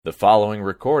The following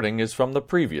recording is from the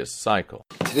previous cycle.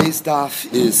 Today's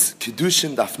daf is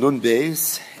Kiddushin Daf Nun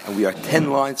Beis, and we are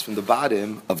 10 lines from the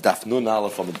bottom of Daf Nun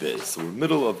Aleph on the Beis. So we're in the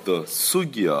middle of the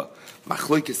Sugya,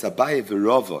 Machlokes Abaye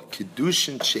v'Rava,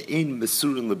 Kiddushin she'ein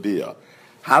mesurin lebiyah.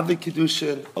 Have a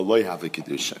Kiddushin, aloi have a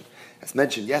Kiddushin. As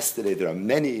mentioned yesterday, there are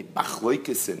many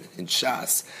Machlokes in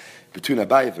Shas between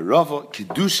Abaye v'Rava.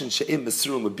 Kiddushin she'ein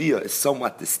mesurin lebiyah is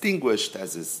somewhat distinguished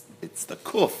as it's the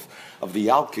kuf of the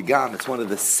Yal Kagam. It's one of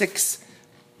the 6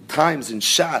 times in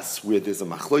Shas where there's a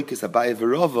Machlokes Abaye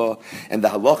v'Rava, and the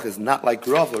halacha is not like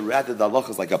Rava, rather the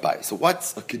halacha is like Abaye. So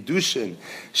what's a Kiddushin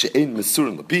she'ein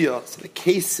mesurin lebiyah? So the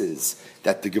cases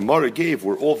that the Gemara gave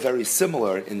were all very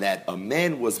similar in that a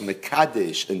man was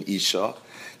Mekadesh an Isha.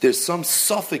 There's some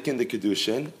suffix in the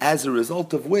Kiddushin, as a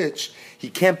result of which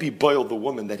he can't be boiled the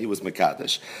woman that he was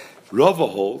Mekadesh. Rava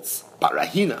holds,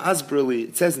 Barahina Asbrili,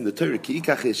 it says in the Torah, Ki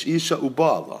ikachish Isha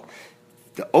uba'ala.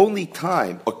 The only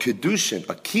time a Kiddushin,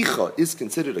 a kicha, is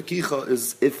considered a kicha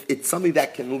is if it's something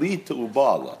that can lead to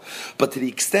uba'ala. But to the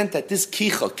extent that this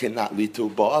kicha cannot lead to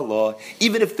uba'ala,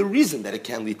 even if the reason that it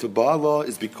can lead to uba'ala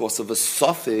is because of a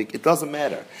suffix, it doesn't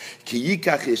matter. Ki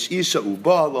yikachish isha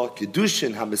uba'ala,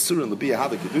 Kiddushin ha-mesurin l'biyah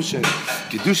have a Kiddushin,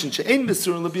 Kiddushin she'ein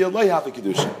mesurin l'biyah lo have a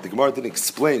Kiddushin. The Gemara didn't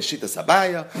explain Shitas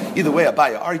Abaya. Either way,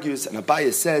 Abaya argues, and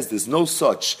Abaya says there's no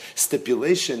such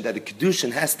stipulation that a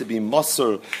Kiddushin has to be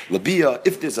masur l'biyah.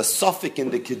 If there's a suffix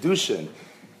in the Kiddushin,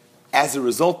 as a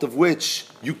result of which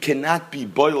you cannot be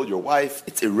boil your wife,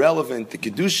 it's irrelevant. The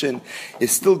Kiddushin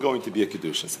is still going to be a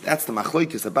Kiddushin. So that's the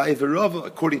Machlokes Abaye v'Rava.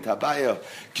 According to Abaya,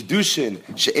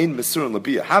 Kiddushin she'ein mesurin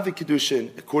lebiyah have a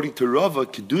Kiddushin. According to Rava,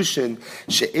 Kiddushin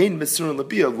she'ein mesurin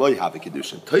lebiyah lo have a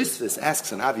Kiddushin. Tosfos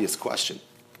asks an obvious question.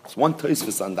 It's one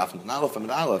Tosfos on Daf Nun Aleph and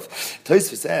Aleph.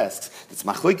 Tosfos asks, it's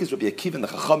Machlokes Rabbi Akiva and the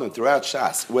Chachamim throughout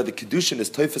Shas, whether Kiddushin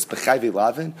is Toifus B'chayvi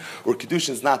Lavin or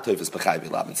Kiddushin is not Toifus B'chayvi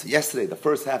Lavin. So yesterday, the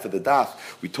first half of the Daf,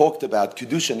 we talked about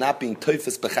Kiddushin not being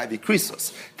Toifus B'chayvi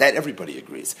Krisos. That everybody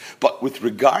agrees. But with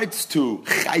regards to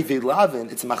Chayvi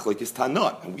Lavin, it's Machlokes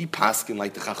Tanon. And we paskin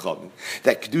like the Chachamim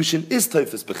that Kiddushin is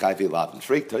Toifus B'chayvi Lavin.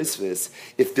 For Tosfos,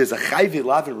 if there's a Chayvi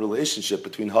Lavin relationship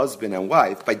between husband and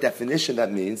wife, by definition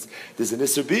that means there's an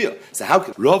Isser Biyah. So how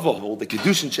can Rava hold the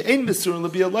Kiddushin she'ein mesurin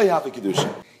lebiyah lo have a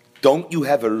Kiddushin? Don't you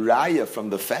have a raya from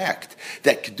the fact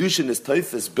that Kiddushin is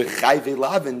Toifus b'chayvei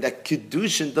lavin, that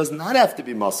Kiddushin does not have to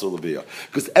be masur lebiyah?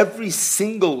 Because every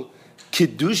single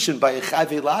Kiddushin by a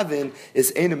chayvei lavin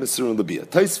is eina mesurin lebiyah.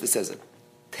 Tosfos says it.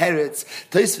 Teretz,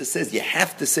 Tosfos says you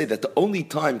have to say that the only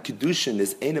time Kiddushin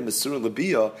is eina mesurin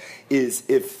lebiyah is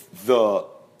if the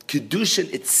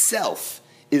Kiddushin itself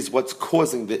is what's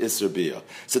causing the Isser Biyah.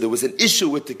 So there was an issue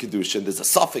with the Kiddushin. There's a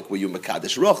suffix where you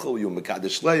Mekadesh Rachel, you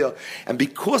Mekadesh Leah, and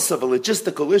because of a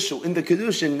logistical issue in the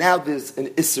Kiddushin, now there's an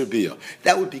Isser Biyah.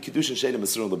 That would be Kiddushin She'ein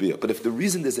Mesurin Lebiyah. But if the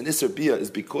reason there's an Isser Biyah is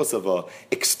because of an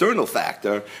external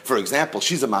factor, for example,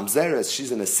 she's a Mamzeres,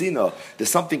 she's an Asina,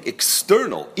 there's something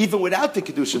external, even without the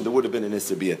Kiddushin, there would have been an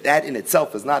Isser Biyah. That in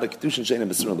itself is not a Kiddushin She'ein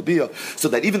Mesurin Lebiyah. So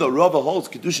that even though Rava holds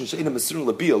Kiddushin She'ein Mesurin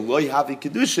Lebiyah, Lo Yahavi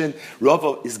Kiddushin,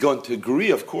 Rava is going to agree,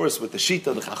 of course, with the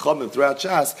Shita, the Chachamim throughout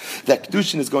Shas, that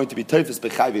Kiddushin is going to be Toifus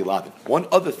b'chayvei lavin. One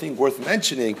other thing worth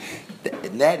mentioning,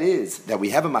 and that is that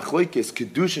we have a Machlokes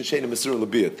Kiddushin she'ein mesurin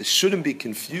lebiyah. This shouldn't be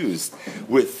confused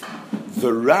with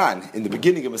the Ran in the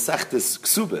beginning of Masechtas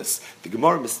Ksubas. The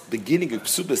Gemara beginning of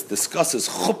Ksubas discusses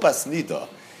Chupas Nida.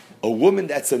 A woman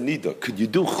that's a nida, could you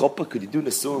do chuppah, could you do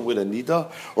nesuin with a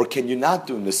nida, or can you not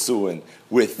do nesuin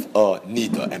with a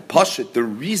nida? And Pashut, the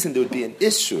reason there would be an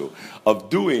issue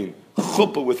of doing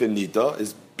chuppah with a nida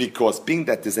is because being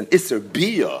that there's an Isser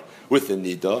Biyah with a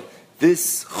nida,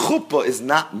 this chuppah is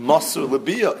not masur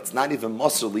lebiyah, it's not even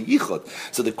masur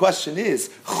leyichud. So the question is,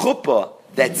 chuppah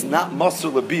that's not masur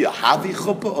lebiyah, havi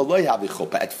chuppah or loy havi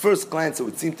chuppah? At first glance, it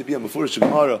would seem to be a mefurish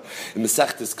Gemara in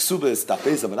Masechtas Ksubas, Daf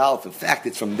Beis Amud Aleph. In fact,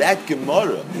 it's from that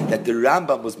Gemara that the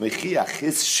Rambam was mechiach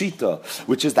his shita,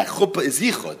 which is that chuppah is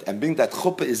yichud, and being that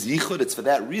chuppah is yichud, it's for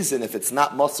that reason. If it's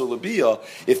not masur lebiyah,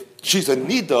 if she's a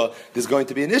nida, there's going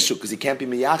to be an issue because he can't be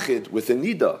miyachid with a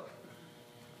nida.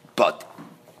 But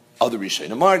other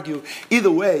Rishonim argue.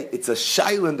 Either way, it's a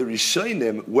shaila in the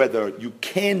Rishonim whether you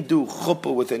can do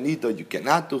chuppah with a nida, you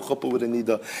cannot do chuppah with a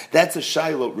nida. That's a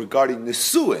shaila regarding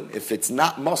nesuin. If it's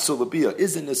not masur lebiyah,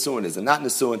 is it nesuin? Is it not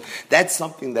nesuin? That's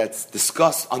something that's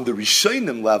discussed on the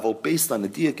Rishonim level, based on the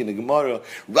diak in the Gemara,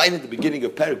 right at the beginning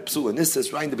of Perek Psula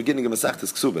Nisas, right in the beginning of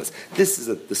Masechtas Ksubas. This is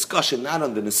a discussion not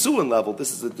on the nesuin level.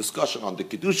 This is a discussion on the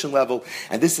Kiddushin level,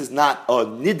 and this is not a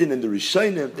nidin in the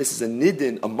Rishonim. This is a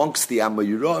nidin amongst the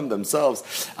Amayurim, themselves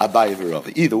Abaye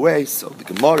v'Rava. Either way, so the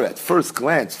Gemara at first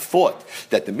glance thought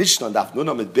that the Mishnah on Daf Nun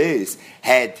Amud Beis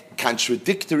had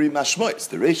contradictory mashmois.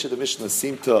 The Reish of the Mishnah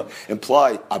seemed to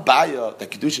imply Abaya,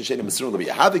 that Kiddushin Shein Mesirun L'Bi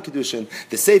Have Kiddushin.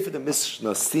 The Seif of the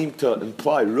Mishnah seemed to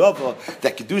imply Rava,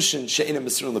 that Kiddushin Shein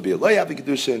Mesirun L'Bi Lo Have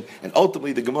Kiddushin. And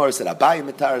ultimately the Gemara said Abaya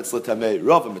Mitaretz L'Tamei,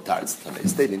 Rava Mitaretz L'Tamei.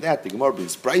 Stating that, the Gemara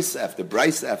brings Brisa after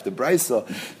Brisa after Brisa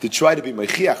to try to be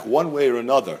Mechiach one way or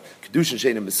another. Kiddushin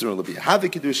Shein Mesirun L'Bi Have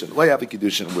Kiddushin, Lo Have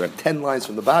Kiddushin. We're at 10 lines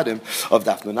from the bottom of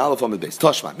Daf Nun Aleph Amud Beis.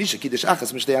 Toshma Misha Kiddush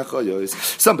Achas Mishtei Achoyos.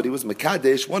 Somebody was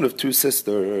Mekadesh, one of two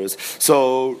sisters.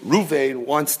 So Ruvain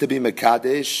wants to be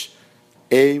Mekadesh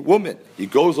a woman. He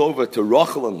goes over to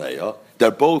Rachel and Leah.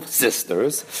 They're both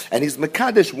sisters, and he's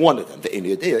Mekadesh one of them. The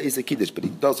Eniyadea is a Kiddush, but he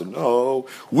doesn't know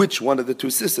which one of the two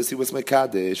sisters he was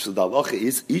Mekadesh. So the halacha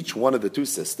is each one of the two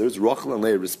sisters, Rachel and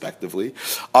Leah respectively,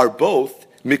 are both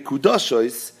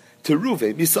Mikudashos to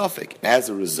Ruvain misafik. As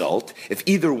a result, if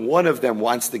either one of them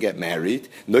wants to get married,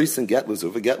 nois and get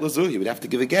lazu, he would have to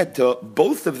give a get to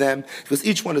both of them because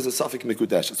each one is a safik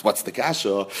mikudeshes. What's the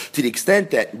kasha? To the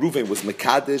extent that Ruvain was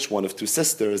mekadesh, one of two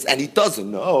sisters, and he doesn't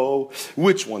know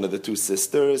which one of the two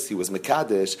sisters he was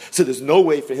mekadesh, so there's no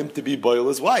way for him to be boil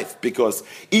his wife because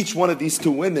each one of these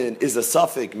two women is a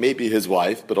safik, maybe his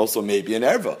wife, but also maybe an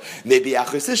erva, maybe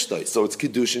achos ishtoi. So it's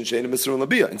kiddushin shein mesirun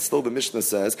labiyah, and still the Mishnah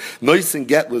says nois and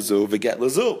get lazu. V'get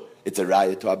lazu. It's a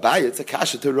raya to Abaye, it's a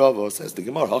kasha to Rava, says the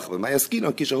Gemara.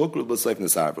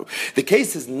 The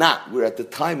case is not where at the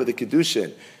time of the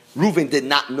Kiddushin, Reuven did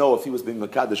not know if he was being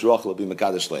Mekadesh Rachel or being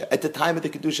Mekadesh Leah. At the time of the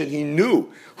Kiddushin, he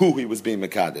knew who he was being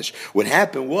Mekadesh. What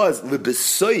happened was,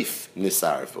 L'besoif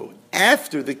nisarfu.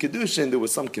 After the Kiddushin, there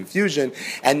was some confusion,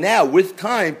 and now, with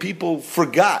time, people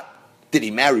forgot. Did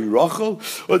he marry Rachel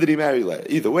or did he marry Leah?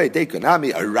 Either way, Dekonami,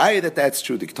 a raya that's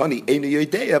true. The Ktani Eino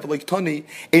Yodea, but like Tani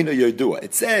Eino Yodua.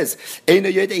 It says Eino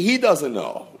Yodea, he doesn't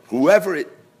know. Whoever it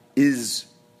is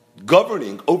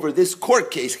governing over this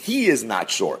court case, he is not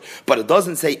sure. But it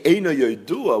doesn't say Eino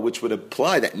Yodua, which would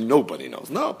imply that nobody knows.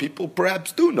 No, people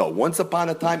perhaps do know. Once upon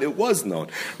a time, it was known.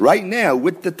 Right now,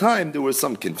 with the time, there was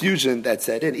some confusion that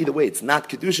set in. Either way, it's not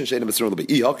Kiddushin.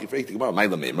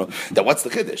 That what's the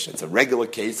Kiddush? It's a regular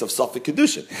case of Safek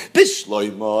Kiddushin.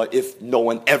 Bishloima, if no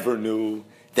one ever knew,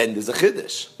 then there's a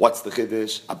chiddush. What's the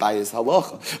chiddush? Abaye's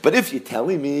halacha. But if you're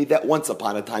telling me that once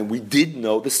upon a time we did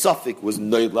know the suffix was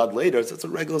noilad later, so it's a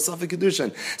regular suffix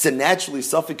kedushin. So naturally,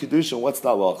 suffix kedushin, what's the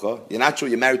halacha? You're not sure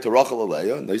you're married to Rachel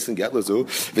Aleya. No, you can get lazu.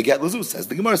 The get lazu says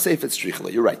the Gemara Seif it's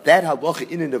strichla. You're right. That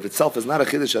halacha in and of itself is not a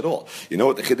chiddush at all. You know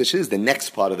what the chiddush is? The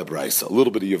next part of the brisa, a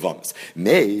little bit of yavamas.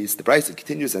 Meis, the brisa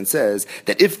continues and says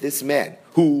that if this man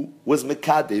who was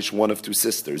Mekadesh, one of two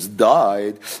sisters,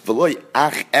 died, V'loi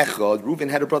ach echad, Reuven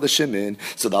had a brother Shimon,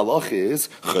 so the halach is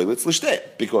Chayletz l'shtei,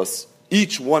 because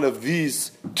each one of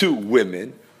these two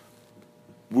women,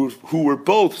 who were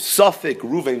both Suffolk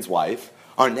Reuven's wife,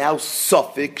 are now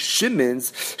Suffolk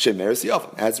Shimon's Shemeres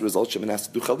Yavim. As a result, Shimon has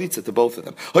to do chalitza to both of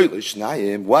them. What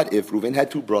if Reuven had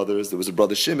two brothers? There was a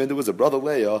brother Shimon, there was a brother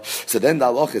Leah. So then the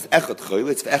halach is echad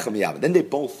chalitz ve'echad miyavim. Then they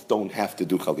both don't have to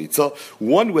do chalitza.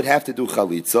 One would have to do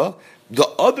chalitza. The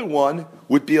other one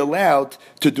would be allowed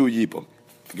to do yibum.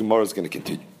 The Gemara is going to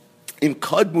continue. In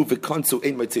kadmu v'kansu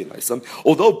ein maitzin.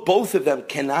 Although both of them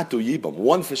cannot do yibum,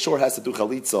 one for sure has to do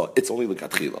chalitza. It's only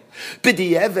l'katchila.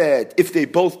 B'di'evet, if they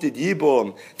both did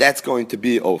yibum, that's going to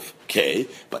be okay.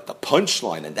 But the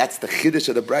punchline, and that's the chiddush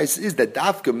of the brayso, is that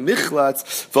dafka michlatz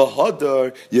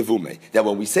v'hadar yevume. That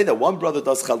when we say that one brother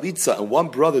does chalitza and one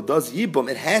brother does yibum,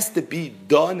 it has to be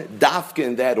done dafka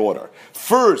in that order.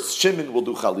 First, Shimon will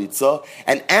do chalitza,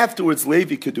 and afterwards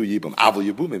Levi could do yibum.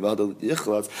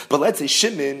 But let's say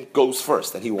Shimon goes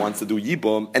first, and he wants to do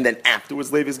yibum, and then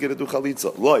afterwards Levi is going to do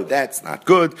chalitza. Loi, that's not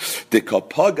good. The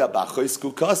kapaga b'achos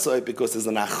skukasai, because there's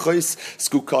an achos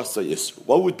skukasai yisru.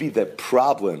 What would be the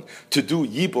problem to do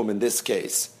yibum in this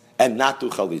case and not do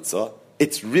chalitza?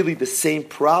 It's really the same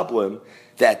problem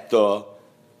that the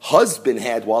husband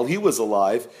had while he was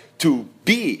alive to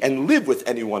be and live with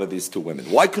any one of these two women.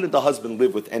 Why couldn't the husband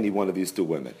live with any one of these two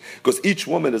women? Because each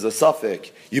woman is a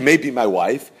suffix. You may be my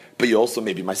wife, but you also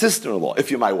may be my sister-in-law.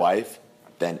 If you're my wife,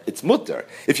 then it's mutter.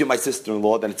 If you're my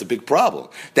sister-in-law, then it's a big problem.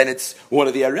 Then it's one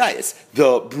of the arayas.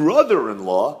 The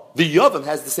brother-in-law, the yavam,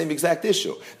 has the same exact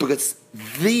issue. Because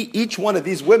each one of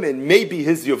these women may be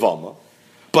his yavama,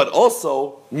 but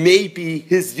also maybe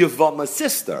his Yavama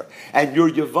sister. And your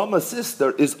Yavama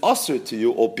sister is usher to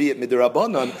you, albeit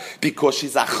midrabanan, because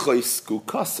she's a choisku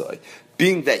kasai.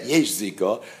 Being that yesh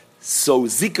zika, so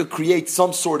zika creates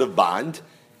some sort of bond.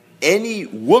 Any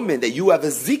woman that you have a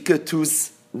zika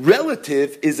to's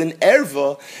relative is an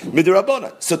erva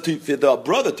midrabanan. So for the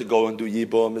brother to go and do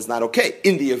yibum is not okay.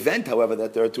 In the event, however,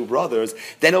 that there are two brothers,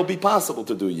 then it'll be possible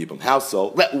to do yibum. How so?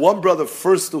 Let one brother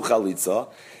first do chalitza,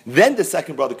 then the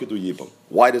second brother could do yibum.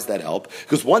 Why does that help?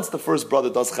 Because once the first brother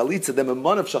does chalitza, then in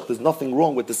manavshach, there's nothing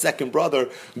wrong with the second brother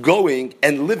going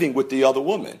and living with the other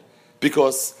woman.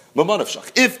 Because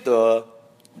manavshach, if the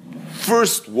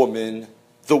first woman,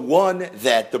 the one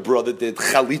that the brother did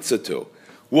chalitza to,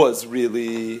 was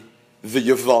really the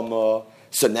Yavama.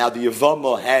 So now the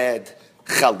Yavama had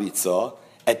Chalitza.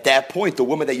 At that point, the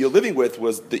woman that you're living with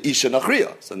was the Isha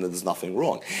Nachriya. So then there's nothing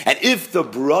wrong. And if the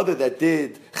brother that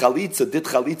did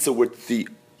Chalitza with the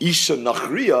Isha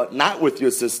Nachriya, not with your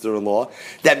sister-in-law,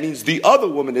 that means the other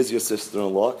woman is your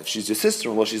sister-in-law. If she's your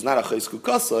sister-in-law, she's not a Chaysku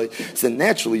Kasai, so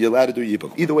naturally you're allowed to do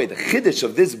Yibam. Either way, the Chiddush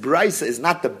of this Brisa is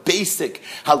not the basic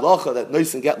halacha that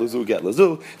Noisin get Lazu, get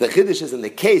Lazu. The Chiddush is in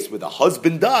the case where the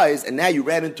husband dies, and now you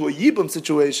ran into a Yibam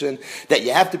situation, that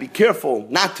you have to be careful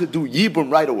not to do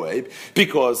Yibam right away,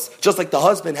 because just like the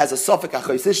husband has a Safek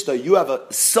Achaysishta, you have a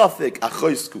Safek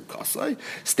Achaysku Kasai,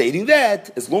 stating that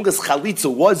as long as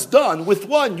Chalitza was done with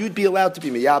one, you'd be allowed to be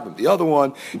miyabim the other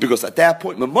one, because at that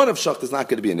point, Mammon of Shach is not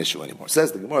going to be an issue anymore.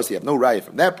 Says the Gemara, so you have no raya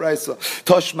from that price.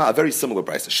 Toshma, a very similar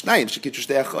price. Shnayim, Shekitrush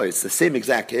De'achai. It's the same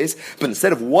exact case, but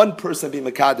instead of one person being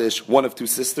Makadesh, one of two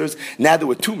sisters, now there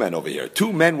were two men over here.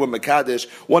 Two men were Makadesh,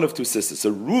 one of two sisters.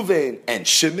 So Ruvain and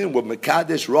Shimon were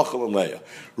Makadesh, Rachel and Leah.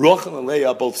 Rachel and Leah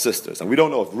are both sisters. And we don't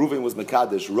know if Ruvain was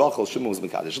Makadesh, Rachel, Shimon was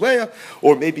Makadesh, Leah,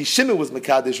 or maybe Shimon was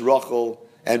Makadesh, Rachel,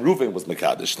 and Reuven was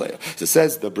Mekadesh Leah. So it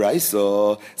says the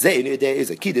Brisa, Zein Day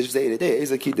is a Kiddush, Zein Day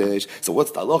is a Kiddush. So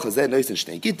what's the halacha? Zeh Noisen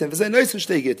Shtei Gittin, Zeh Noisen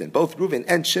Shtei Gittin. Both Reuven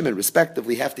and Shimon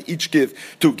respectively have to each give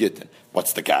 2 Gittin.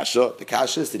 What's the kasha? The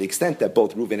kasha is to the extent that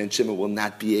both Reuven and Shimon will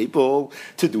not be able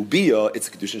to do biyah. It's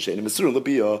a Kiddushin Shein Mesurun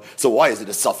LeBiyah. So why is it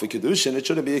a Safek Kiddushin? It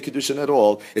shouldn't be a Kiddushin at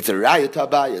all. It's a Raya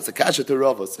Tabaya. It's a kasha to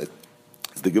Ravos.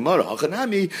 The Gemara,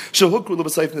 Hachanami, Shehukru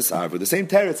L'B'Sayif Nesarva. The same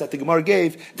teretz that the Gemara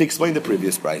gave to explain the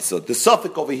previous price. So the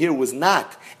suffix over here was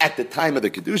not at the time of the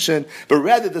Kiddushin, but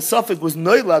rather the suffix was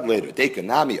Noilad later.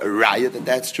 Dekanami, a raya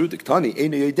that's true. Diktani,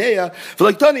 Ein Yodea. For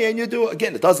like Tani, Ein Yodua.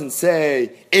 Again, it doesn't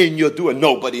say Ein Yodua,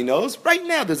 nobody knows. Right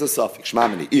now there's a suffix.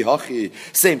 Shmamini, Ihachi.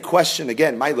 Same question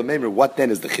again. Ma'ila Meimer, what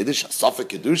then is the Kiddush? A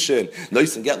suffix Kiddushin.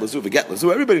 Noisen get Lazu, get Lazu.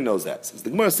 Everybody knows that. Says the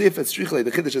Gemara Seifa, Strichle,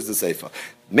 the Kiddush is the Seifa.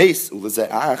 Meis,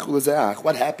 Ulezeach, Ulezeach.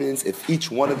 What happens if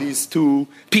each one of these two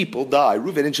people die?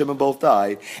 Reuven and Shimon both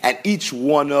died, and each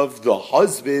one of the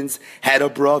husbands had a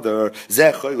brother.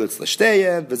 Each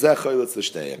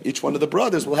one of the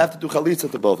brothers will have to do chalitza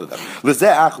to both of them.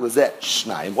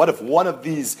 What if one of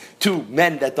these two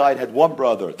men that died had one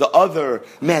brother, the other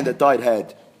man that died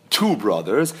had 2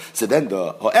 brothers? So then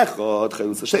the one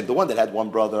that had one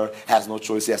brother has no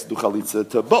choice; he has to do chalitza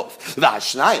to both.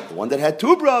 The one that had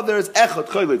 2 brothers,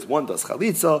 one does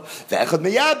chalitza,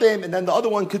 and then the other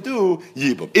one could do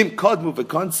yibum.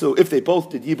 If they both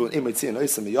did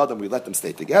yibum, we let them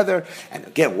stay together. And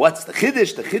again, what's the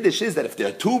chiddush? The chiddush is that if there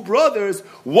are 2 brothers,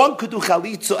 one could do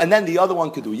chalitza, and then the other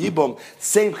one could do yibum.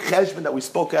 Same cheshbon that we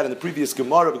spoke out in the previous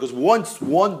Gemara, because once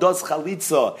one does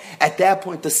chalitza, at that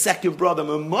point the second brother,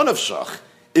 of Shach,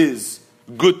 is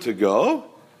good to go,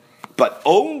 but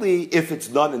only if it's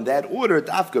done in that order.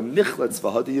 Dafka michletz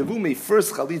v'hada yevumi,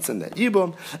 first chalitza and then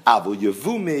yibum. Avul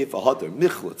yevumi v'hada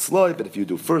michletz loy. But if you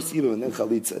do first yibum and then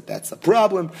chalitza, that's a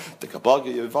problem. The kabaga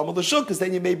yevamal l'shuk, because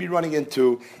then you may be running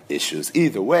into issues.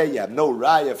 Either way, you have no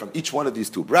raya from each one of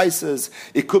these 2 brises.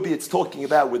 It could be it's talking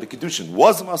about where the Kiddushin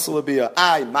was masalabiyah.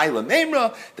 Maila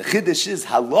memra. The chiddush is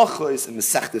halachos and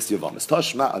mesechtes yevamis.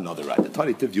 Tashma, another raya. The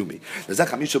tani tivyumi. There's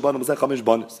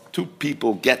 2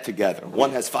 people get together.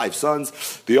 One has 5 sons,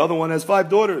 the other one has 5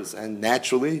 daughters, and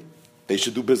naturally they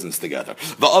should do business together.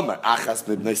 And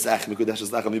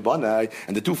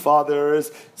the 2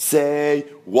 fathers say,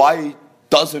 why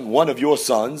doesn't one of your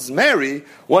sons marry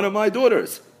one of my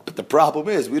daughters? But the problem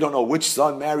is, we don't know which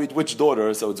son married which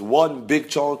daughter, so it's one big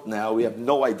chunk now. We have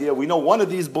no idea. We know one of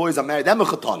these boys are married.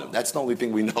 That's the only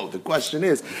thing we know. The question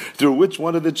is, through which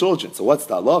one of the children? So what's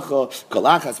the halacha? The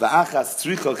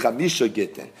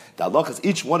halacha is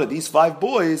each one of these 5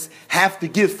 boys have to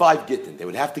give 5 gittin. They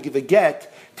would have to give a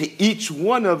get to each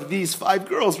one of these 5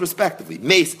 girls, respectively.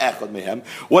 Meis echad mehem.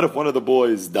 What if one of the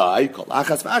boys die? Now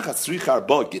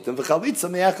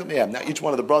each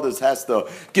one of the brothers has to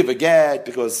give a get,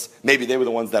 because maybe they were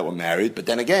the ones that were married, but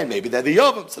then again, maybe they're the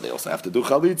Yovam, so they also have to do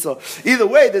chalitza. Either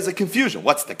way, there's a confusion.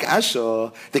 What's the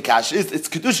kasha? The kasha is, it's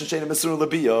Kiddushin Shein Mesurun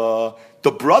LeBiyah.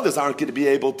 The brothers aren't going to be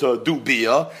able to do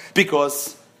biyah,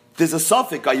 because there's a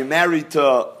suffix. Are you married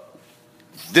to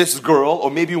this girl,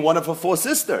 or maybe one of her 4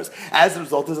 sisters. As a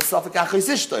result, there's a Safek Achos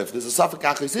Ishto. If there's a Safek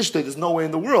Achos Ishto, there's no way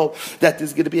in the world that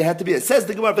there's going to be, had to be. It says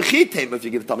the Gemara, if you're going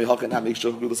to tell me,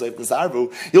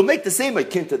 you'll make the same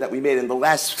akinta that we made in the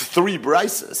last 3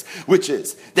 brises, which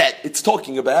is that it's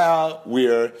talking about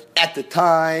where, at the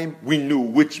time, we knew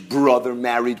which brother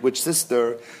married which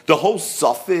sister. The whole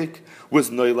Safek was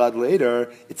noilad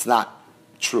later. It's not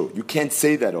true. You can't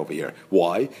say that over here.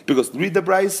 Why? Because read the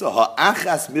Brisa.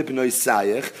 Ha'achas mibnoi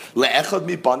sayich le'echad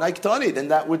mibanai ktani. Then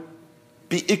that would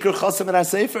be ikr chasam in our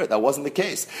sefer. That wasn't the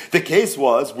case. The case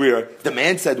was where the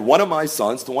man said, one of my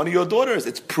sons to one of your daughters.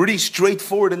 It's pretty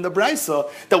straightforward in the Brisa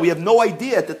that we have no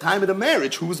idea at the time of the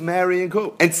marriage who's marrying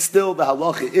who. And still the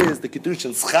halacha is the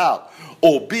Kiddushin schal,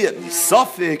 albeit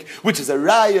misafik, which is a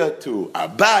raya to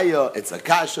Abaya, it's a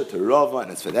kasha to Rava,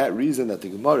 and it's for that reason that the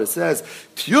Gemara says,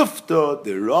 Tiyufta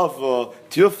de Rava,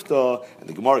 Tiyufta, and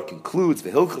the Gemara concludes,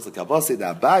 V'hilchas l'kavase de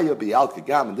Abaya b'yal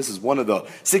kagam, and this is one of the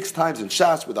 6 times in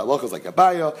Shas with halachas like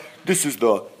Abaya. This is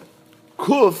the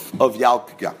Kuf of Yal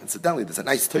Kagam. Incidentally, there's a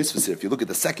nice Tosfos here. If you look at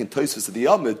the second Tosfos of the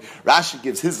Yamid, Rashi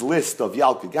gives his list of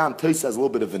Yal Kagam. Tosfos has a little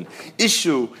bit of an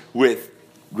issue with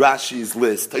Rashi's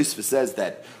list. Tosfos says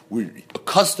that we're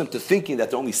accustomed to thinking that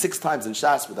there are only 6 times in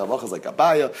Shas with halachas like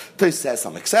Abaya. Tosfos has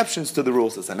some exceptions to the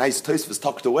rules. There's a nice Tosfos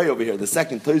tucked away over here. The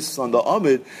second Tosfos on the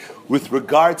Amid with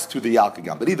regards to the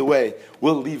Yalkagam. But either way,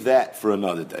 we'll leave that for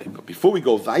another day. But before we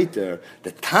go weiter,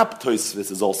 the top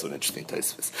Tosfos is also an interesting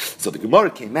Tosfos. So the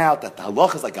Gemara came out that the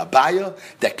halachas like Abaya,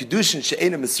 that Kiddushin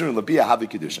she'ena Misurin Labia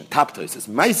Havi Kiddushin. Top Tosfos.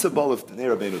 Ma'isa Bol of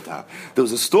Tanei Rabbeinu Tam. There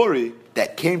was a story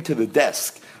that came to the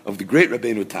desk of the great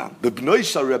Rabbeinu Tam, the Bnoi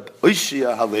Shal Reb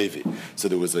Oishia Halevi. So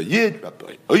there was a Yid,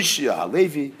 Rabbi Oishia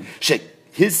Halevi,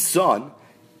 his son,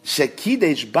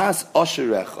 Shekidesh Bas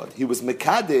Osher Echad. He was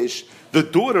Mekadesh, the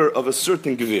daughter of a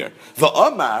certain Gvir.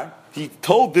 V'Omar, he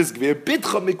told this Gvir,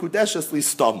 Bitcha Mikudeshes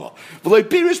Listama. V'loi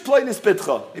Pirish Pleinis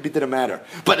Bitcha. Maybe it didn't matter.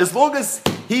 But as long as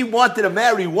he wanted to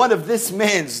marry one of this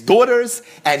man's daughters,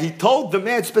 and he told the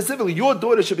man specifically, your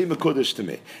daughter should be Mekudesh to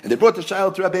me. And they brought the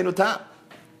child to Rabbeinu Tam.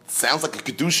 Sounds like a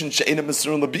Kiddushin she'ena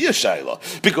Misurin Labia Shaila.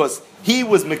 Because he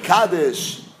was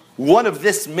Mekadesh, one of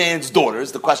this man's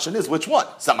daughters. The question is, which one?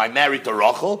 So am I married to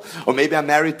Rachel? Or maybe I'm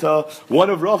married to one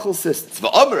of Rachel's sisters.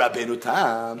 V'omer Rabbeinu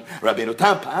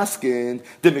Tam paskin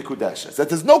de Mikudeshes. That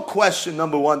there's no question,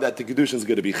 number one, that the Kiddushin is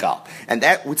going to be Chal. And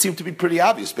that would seem to be pretty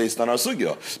obvious based on our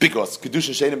sugya. Because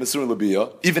Kiddushin she'ena Misurin Labia,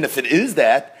 even if it is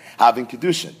that, having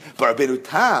Kiddushin. But Rabbeinu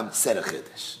Tam said a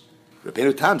Chiddush.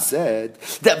 Rabbeinu Tam said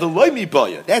that v'loy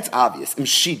miboya. That's obvious.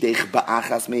 Imshidech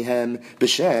ba'achas mehem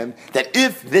b'shem. That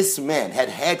if this man had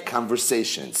had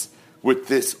conversations with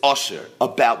this usher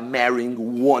about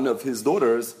marrying one of his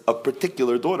daughters, a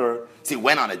particular daughter, so he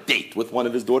went on a date with one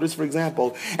of his daughters, for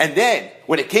example, and then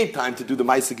when it came time to do the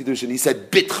Ma'aseh Kiddushin, he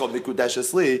said bitcha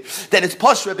mikudeshes li. Then it's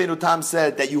posh. Rabbeinu Tam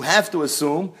said that you have to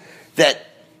assume that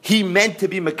he meant to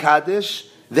be mekadesh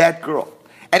that girl.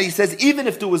 And he says, even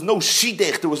if there was no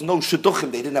shidech, there was no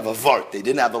shidduchim, they didn't have a vart, they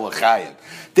didn't have a lachayim.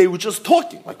 They were just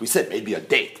talking, like we said, maybe a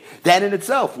date. That in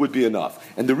itself would be enough.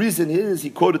 And the reason is, he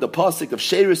quoted the pasuk of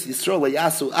Sheiris Yisrael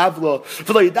Yasu Avlo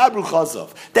V'lo Yidabru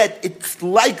Chazov, that it's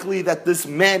likely that this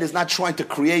man is not trying to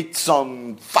create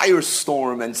some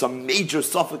firestorm and some major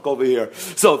suffix over here.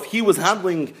 So if he was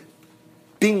handling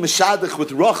being Meshadach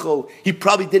with Rachel, he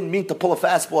probably didn't mean to pull a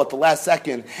fastball at the last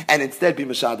second and instead be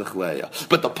Meshadach Leah.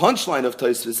 But the punchline of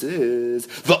Tosfos is,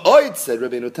 V'oid said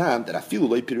Rabbeinu Tam, that afilu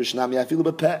loy pirush nami afilu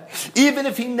b'peh. Even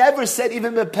if he never said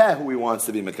even b'peh who he wants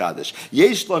to be Mekadesh.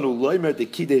 Yesh lanu loymer de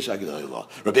kidesh agdoila.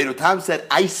 Rabbeinu Tam said,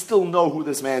 I still know who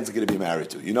this man's going to be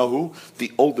married to. You know who?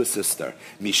 The older sister.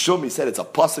 Mishum, he said, it's a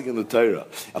pasuk in the Torah.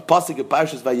 A pasuk in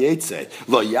Parshas Vayetze.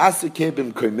 Lo yasike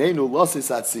bim koimenu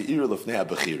losis at se'ir lefnei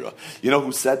ha'bechira. You know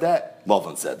who said that?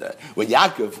 Lavan said that. When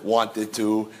Yaakov wanted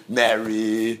to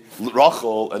marry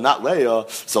Rachel and not Leah,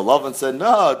 so Lavan said,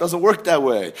 no, it doesn't work that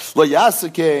way. Lo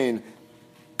yasikein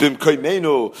bim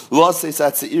koimenu loses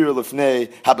at se'ir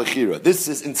lefnei habechira. This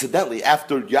is incidentally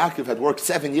after Yaakov had worked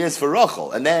 7 years for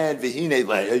Rachel, and then v'hine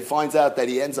Leah, he finds out that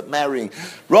he ends up marrying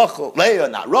Rachel, Leah,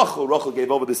 not Rachel. Rachel gave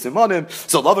over the simonim.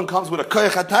 So Lavan comes with a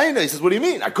koyach hatayna. He says, what do you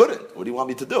mean? I couldn't. What do you want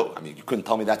me to do? I mean, you couldn't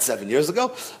tell me that 7 years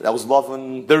ago. That was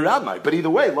Lavan the Ramai. But either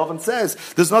way, Lavan says,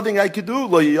 there's nothing I could do.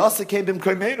 Lo yasikein bim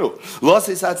koimenu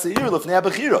loses at se'ir lefnei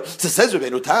habechira. So says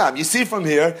Rabbeinu Tam, you see from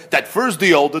here that first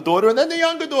the older daughter and then the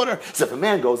younger daughter. So if a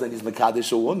man goes goes and he's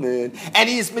Mekadesh a woman, and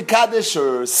he's Mekadesh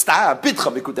her Stam,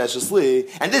 Bitcha Mekudesh Li,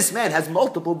 and this man has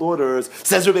multiple daughters,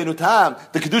 says Rabbeinu Tam,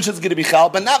 the Kiddushin is going to be Chal,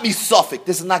 but not Misofik.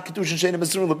 This is not Kiddushin Shein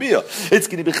Mesur Labia. It's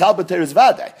going to be Chal B'Teres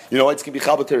Vadai. You know, it's going to be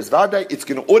Chal B'Teres Vadai. It's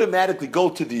going to automatically go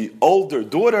to the older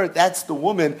daughter. That's the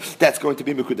woman that's going to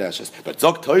be Mekudeshes. But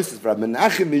Zok Tosis, Rab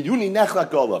Menachem Meyuni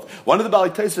Nechlak Olav. One of the Bali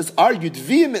Tosis argued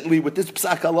vehemently with this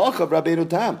Psak Halacha of Rabbeinu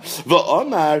Tam.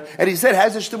 V'Omar, and he said,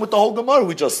 has it shtim with the whole Gemara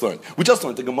we just learned? We just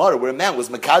learned the Gemara where a man was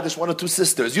Mekadesh one or two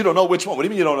sisters. You don't know which one. What do you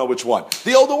mean you don't know which one?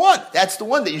 The older one. That's the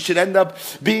one that you should end up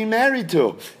being married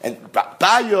to. And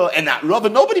Baya and that Rava,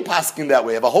 nobody pasking that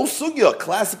way. I have a whole sugya, a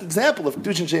classic example of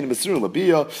Kiddushin Shein Mesur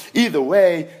Labia. Either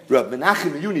way, Rab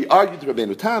Menachem Meyuni argued with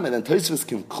Rabbeinu Tam, and then Tosfos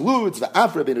concludes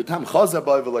V'af Rabbeinu Tam Chazar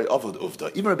B'ay V'loi Avad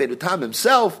Uvda. Even Rabbeinu Tam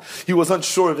himself, he was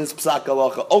unsure of his Psak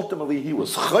Halacha. Ultimately, he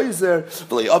was Chayzer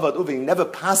V'loi Avad Uvda. He never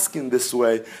paskin this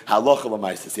way Halacha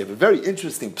L'maisis. You have a very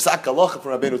interesting Psak Halacha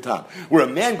from Rabbeinu Tam, where a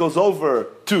man goes over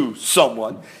to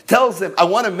someone, tells him, I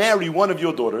want to marry one of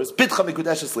your daughters, Bitcha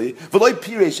Mekudeshes Li, V'loi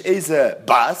Piresh Eze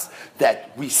Bas,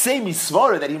 that we say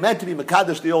Misvara, that he meant to be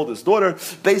Mekadesh, the oldest daughter,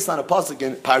 based on a pasuk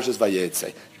in Parshas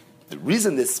Vayetze. The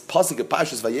reason this pasuk of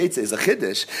Parshas Vayetze is a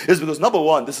chiddush is because, number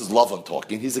one, this is Lavan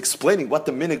talking. He's explaining what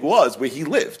the minig was where he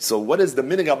lived. So what does the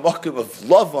minig hamakim of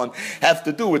Lavan have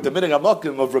to do with the minig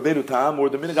hamakim of Rabbeinu Tam or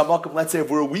the minig hamakim, let's say, of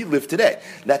where we live today?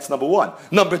 That's number one.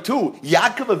 Number two,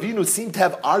 Yaakov Avinu seemed to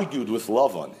have argued with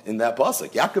Lavan in that pasuk.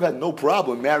 Yaakov had no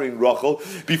problem marrying Rachel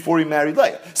before he married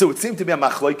Leah. So it seemed to be a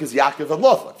machlokes Yaakov and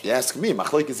Lavan. If you ask me,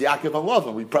 machlokes Yaakov and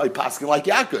Lavan, we probably paskin like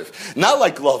Yaakov, not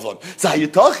like Lavan. So how you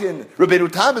talking? Rabbeinu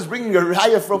Tam is bringing a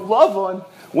raya from Lavan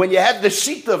when you have the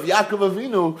sheet of Yaakov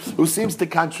Avinu who seems to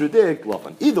contradict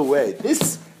Lavan. Either way,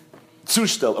 this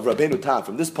Zushtel of Rabbeinu Tam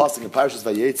from this pasuk in Parashas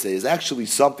Vayetze is actually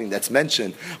something that's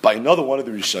mentioned by another one of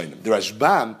the Rishonim. The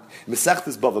Rashbam,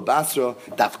 Mesechtes Bava Basra,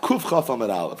 Daf Kuf Chaf Amar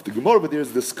Aleph. The Gemara over there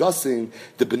is discussing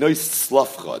the Bnei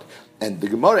Slafchad. And the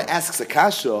Gemara asks a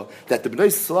kasha that the Bnei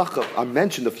Slachah are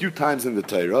mentioned a few times in the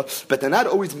Torah, but they're not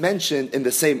always mentioned in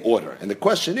the same order. And the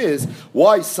question is,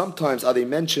 why sometimes are they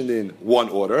mentioned in one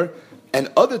order, and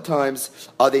other times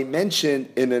are they mentioned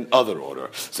in another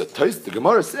order? So the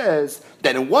Gemara says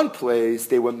that in one place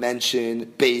they were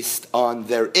mentioned based on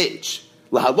their age.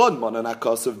 Lahalon manan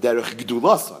akasav derech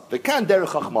gdulasan, v'kan derech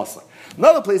chachmasan.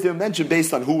 Another place they were mentioned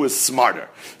based on who was smarter.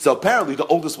 So apparently the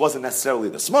oldest wasn't necessarily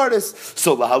the smartest.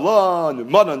 So lahalon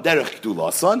manan derech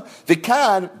gdulasan,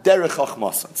 v'kan derech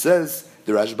chachmasan. Says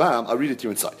the Rashbam, I'll read it to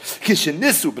you inside.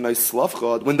 Kishenisu b'nai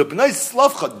Slavchad, when the b'nai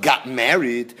Slavchad got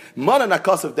married, manan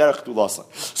akasav derech gdulasan.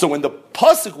 So when the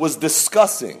pasuk was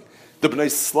discussing the Bnei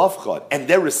Slavchad and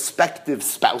their respective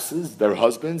spouses, their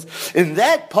husbands, in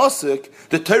that pasuk,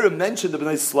 the Torah mentioned the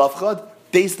Bnei Slavchad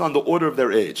based on the order of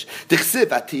their age. The context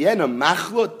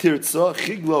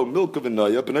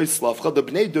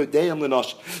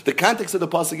of the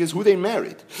pasuk is who they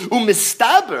married.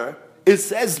 Umistaber, it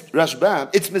says Rashbam,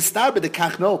 it's mistaber the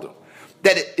kachnoldu,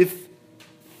 that if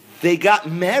they got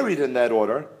married in that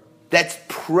order, that's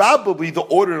probably the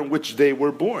order in which they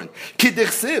were born.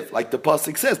 Kiddichsiv, like the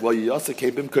pasuk says, Lo yiyasa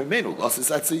kebim koimenu,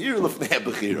 Lasis atzayir lefnei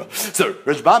bechira. So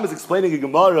Rashbam is explaining a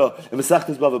Gemara in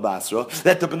Mesechtes Bava Basra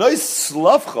that the Bnei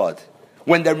Slavchad,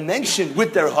 when they're mentioned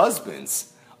with their husbands,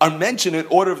 are mentioned in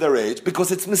order of their age,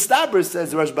 because it's mistaber,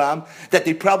 says Rashbam, that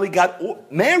they probably got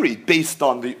married based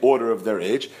on the order of their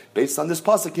age, based on this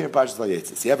pasuk here in Parashas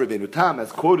Vayetze. See, Rabbeinu Tam,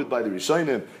 as quoted by the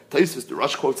Rishonim, Tosfos, the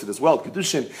Rosh quotes it as well,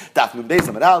 Kiddushin, Daf Nun Beis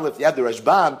Amar Aleph, you have the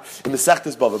Rashbam, in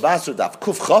Mesechtes Bava Basra, Daf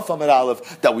Kuf Chaf Amar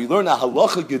Aleph, that we learn a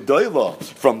halacha gedola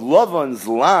from Lavan's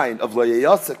line of Lo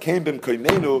Yeyasa Kein Bim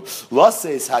Koimenu,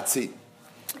 Laseis Hatzi.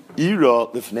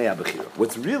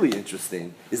 What's really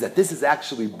interesting is that this is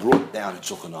actually brought down in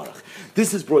Shulchan Aruch.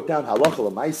 This is brought down halacha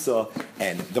l'maisa,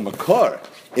 and the makar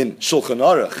in Shulchan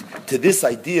Aruch to this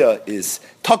idea is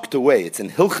tucked away. It's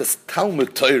in Hilchas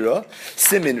Talmud Torah,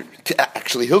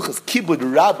 actually Hilchas Kibud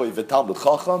Rabbi v'Talmud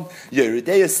Chacham,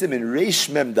 Yeridei Simin Reish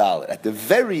Mem Dalet. At the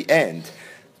very end,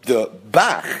 the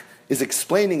Bach is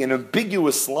explaining an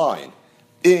ambiguous line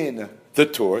in the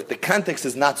Torah. The context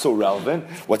is not so relevant.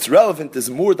 What's relevant is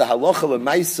more the halacha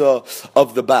l'maisa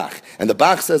of the Bach. And the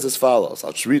Bach says as follows.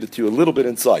 I'll just read it to you a little bit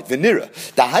inside. V'nira,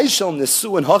 da'haishal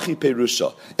nesuin hachi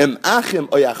perusha, em achim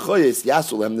oyachoyes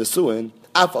yasulem nesuin,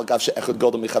 afal gav she'echad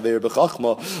godel michaver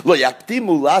b'chachma, lo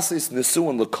yakdimu lasis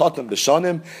nesuin l'kotam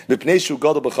b'shanim, mipnei shu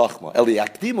godel b'chachma, el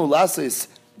yakdimu lasis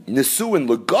Nesuin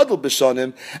legadol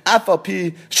b'shanim afal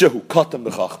pi shehu katam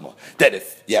b'chachma. That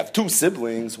if you have two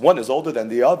siblings, one is older than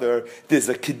the other, there's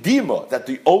a kedima that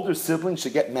the older sibling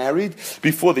should get married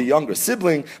before the younger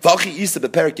sibling. V'achi isa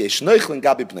b'perek yeshnoichlin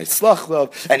gabi b'nei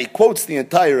slachlav, and he quotes the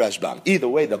entire Rashbam. Either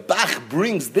way, the Bach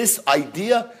brings this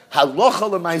idea halacha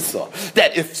l'maisa,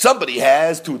 that if somebody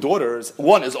has two daughters,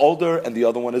 one is older and the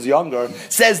other one is younger,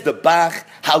 says the Bach,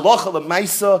 halacha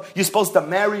l'maisa, you're supposed to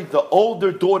marry the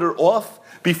older daughter off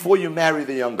before you marry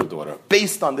the younger daughter,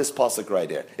 based on this pasuk right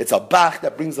here. It's a Bach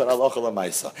that brings the halacha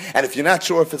l'maisa. And if you're not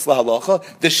sure if it's la halacha,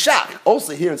 the Shach,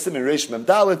 also here in Siman Reish Mem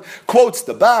Daled, quotes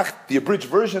the Bach, the abridged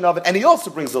version of it, and he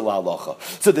also brings the la halacha.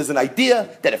 So there's an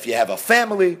idea that if you have a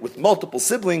family with multiple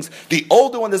siblings, the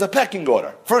older one, there's a pecking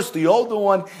order. First the older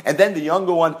one, and then the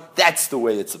younger one. That's the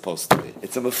way it's supposed to be.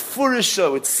 It's a mefurish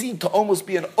show. It seemed to almost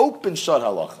be an open shut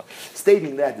halacha.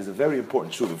 Stating that is a very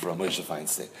important tshuva for Ramosha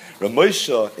Feinstein.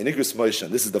 Ramosha in Igros Moshe.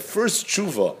 This is the first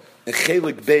tshuva in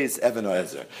Chelik Beis Even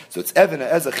Ezer. So it's Even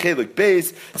Ezer Chelik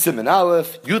Beis Siman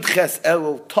Aleph Yud Ches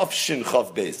Elul Tov Shin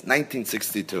Chav Beis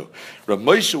 1962. Rav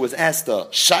Moshe was asked a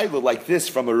shaila like this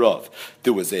from a Rav.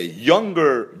 There was a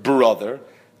younger brother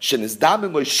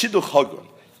Shenizdamin Lo Shidduch Hagun.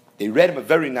 They read him a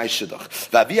very nice shidduch.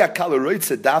 V'avia kala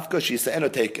roitze davka she'isa'eno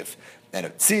tekef. And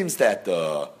it seems that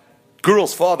the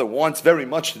girl's father wants very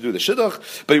much to do the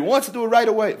shidduch, but he wants to do it right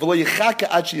away. And apparently the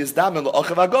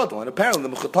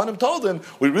Mechutanim told him,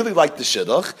 we really like the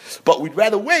shidduch, but we'd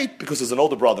rather wait because there's an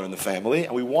older brother in the family,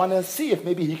 and we want to see if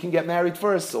maybe he can get married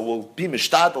first. So we'll be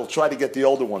mishtad, we'll try to get the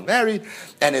older one married,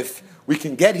 and if we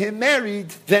can get him married,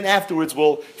 then afterwards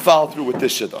we'll follow through with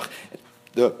this shidduch.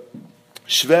 The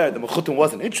Shver, the Mechutim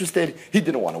wasn't interested. He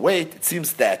didn't want to wait. It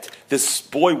seems that this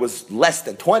boy was less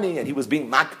than 20, and he was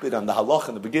being makpid on the halach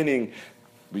in the beginning.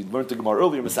 We learned the Gemara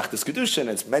earlier, Masechtas Kiddushin, and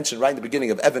it's mentioned right in the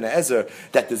beginning of Even Ezer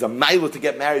that there's a mila to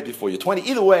get married before you're 20.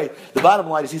 Either way, the bottom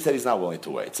line is he said he's not willing to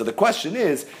wait. So the question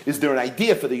is there an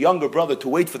idea for the younger brother to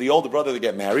wait for the older brother to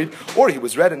get married, or he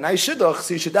was read a nice shidduch,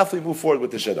 so he should definitely move forward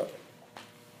with the shidduch.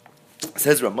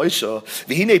 Says Rav Moshe,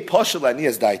 "V'hinei poshel ani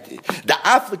as daiti. Da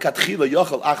af lekatchila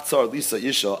yochel ach tzar lisa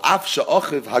isha af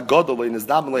she'ochiv hagadol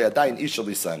le'nizdam le'adayin isha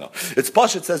lisano." It's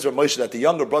poshel, says Rav Moshe, that the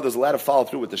younger brother is allowed to follow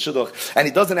through with the shidduch, and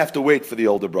he doesn't have to wait for the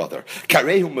older brother.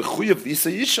 Karehu mechuyev lisa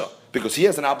isha, because he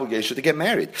has an obligation to get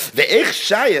married. Ve'ech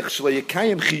shayach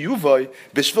shle'yekayim chiyuvoi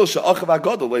b'shvil she'ochiv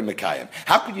hagadol le'mekayim.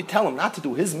 How could you tell him not to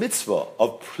do his mitzvah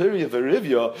of Priya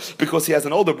Verivya because he has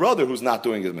an older brother who's not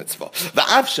doing his mitzvah?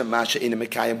 Va'af shemasha ina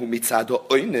mekayim hu mitzvah. And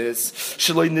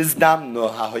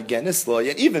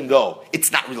even though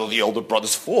it's not really the older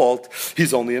brother's fault,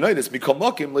 he's only an oinus.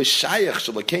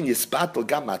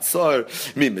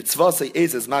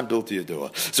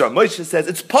 So Moshe says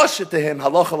it's pasha to him,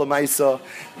 halacha l'maisa,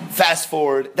 fast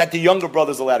forward, that the younger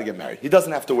brother is allowed to get married. He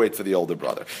doesn't have to wait for the older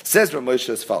brother. Says Rav Moshe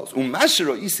as follows: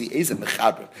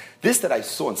 this that I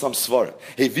saw in some svarim,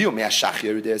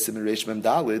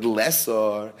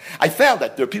 I found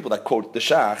that there are people that quote the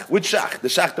Shach. Which Shach? The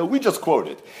Shach that we just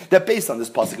quoted. That based on this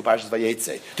pasuk of Parashas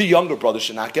Vayetze, the younger brother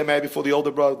should not get married before the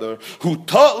older brother. Who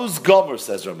ta'uz gomer,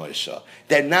 says Rav Moshe.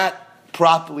 They're not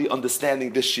properly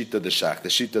understanding this sheet of the Shach, the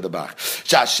sheet of the Bach.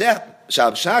 Shabshach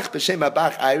b'shem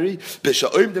abach ayri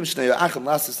b'sha'oim dem shnei achim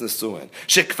lasis nesuin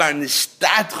shekvar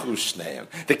nishtadchu shneim.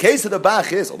 The case of the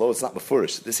Bach is, although it's not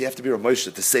mefurish, this you have to be Rav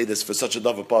Moshe to say this for such a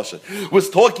davar pasha, was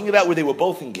talking about where they were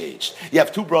both engaged. You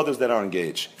have two brothers that are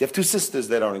engaged. You have two sisters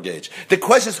that are engaged. The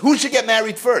question is who should get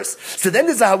married first. So then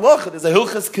there's a halacha, there's a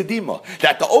hilchas kedima,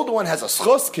 that the older one has a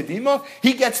schos kedima,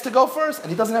 he gets to go first,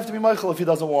 and he doesn't have to be meichel if he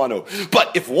doesn't want to.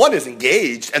 But if one is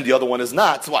engaged and the other one is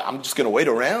not, so what, I'm just going to wait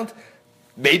around?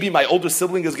 Maybe my older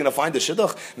sibling is going to find the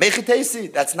shidduch.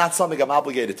 Mechitesi, that's not something I'm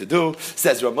obligated to do.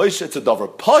 Says Rav Moshe, it's a davar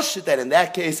pashut that in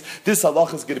that case, this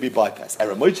halacha is going to be bypassed. And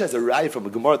Rav Moshe has a raya from a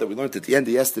Gemara that we learned at the end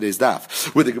of yesterday's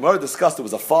daf, where the Gemara discussed there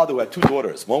was a father who had two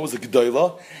daughters. One was a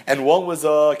Gedolah, and one was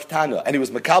a Ketana. And he was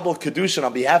Makabel Kiddushin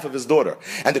on behalf of his daughter.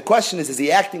 And the question is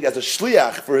he acting as a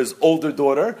shliach for his older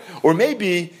daughter, or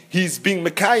maybe he's being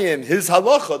Mekayim, his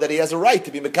halacha, that he has a right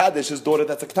to be Mekadesh, his daughter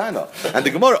that's a Ketana. And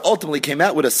the Gemara ultimately came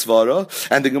out with a svara,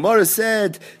 and the Gemara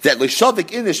said that L'shavik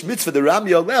inish mitzvah the Ram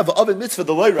Yoleh, v'avin mitzvah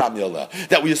the Loy Ram Yoleh.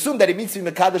 That we assume that he means to be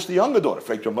Mekadesh the younger daughter.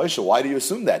 Frank Moshe, why do you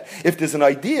assume that? If there's an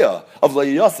idea of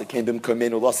Loyasa came bim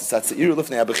Komenu Lasasatzeir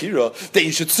Lifnei Abachira, that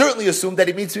you should certainly assume that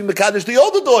he means to be Mekadesh the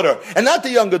older daughter and not the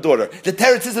younger daughter. The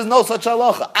Teretz says there's no such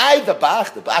halacha. The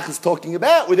Bach is talking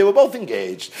about where they were both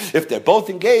engaged. If they're both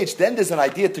engaged, then there's an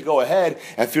idea to go ahead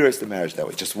and furious the marriage that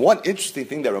way. Just one interesting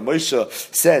thing that Rav Moshe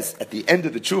says at the end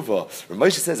of the tshuva. Rav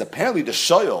Moshe says apparently the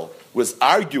Shoyal was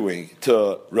arguing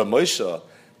to Rav Moshe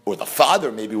or the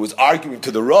father maybe was arguing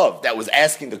to the Rav that was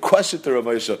asking the question to Rav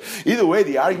Moshe. Either way,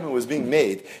 the argument was being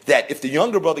made that if the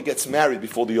younger brother gets married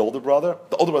before the older brother's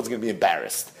going to be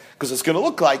embarrassed. Because it's going to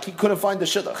look like he couldn't find the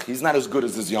shidduch. He's not as good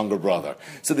as his younger brother.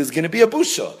 So there's going to be a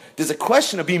busha. There's a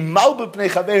question of being malbub pnei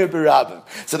chaver b'rabim.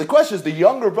 So the question is, the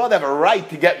younger brother have a right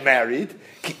to get married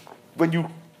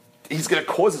he's going to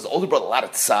cause his older brother a lot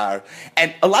of tsar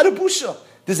and a lot of busha.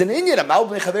 There's an inyan, a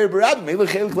malbim chaver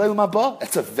b'rabim.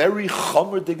 That's a very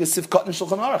chomer digasif katan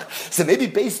shulchan aruch. So maybe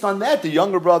based on that, the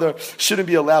younger brother shouldn't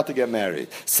be allowed to get married.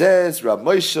 Says Rav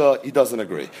Moshe, he doesn't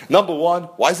agree. Number one,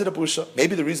 why is it a busha?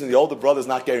 Maybe the reason the older brother is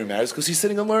not getting married is because he's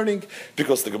sitting and learning.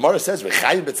 Because the Gemara says,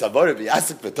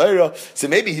 so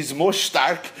maybe he's more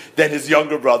stark than his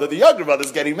younger brother. The younger brother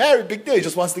is getting married, big deal. He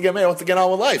just wants to get married, wants to get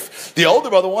on with life. The older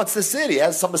brother wants to sit. He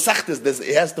has some masechtas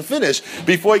he has to finish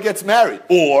before he gets married.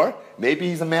 Or maybe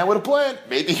he's a man with a plan.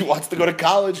 Maybe he wants to go to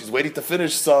college. He's waiting to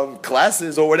finish some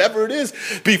classes or whatever it is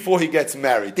before he gets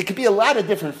married. There could be a lot of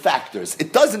different factors.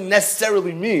 It doesn't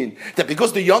necessarily mean that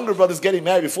because the younger brother is getting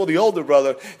married before the older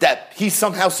brother, that he's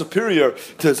somehow superior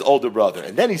to his older brother.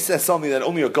 And then he says something that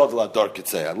only a Gadol Hadar could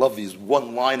say. I love these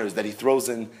one-liners that he throws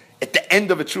in at the end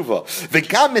of a tshuva.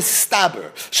 V'gam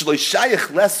mistaber shelo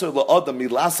shayach lesser la'adam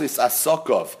milasis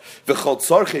asokov v'chol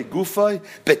tzorchei gufay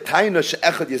betayna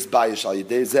she'echad yisbayish al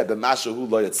yidei zeh b'mashahu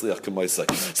lo yatzliach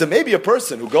k'moisei. So maybe a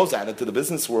person who goes out into the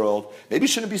business world maybe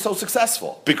shouldn't be so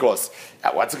successful because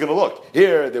what's it going to look?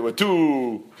 Here there were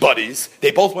two buddies.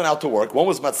 They both went out to work. One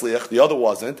was matzliach, the other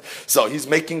wasn't. So he's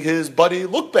making his buddy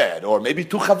look bad. Or maybe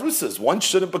two chavrusas. One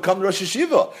shouldn't become Rosh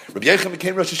Hashiva. Rabbi Yechon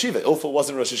became Rosh Hashiva. Ilfa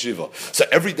wasn't Rosh Hashiva. So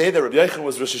every day that Rabbi Yechon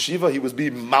was Rosh Hashiva, he was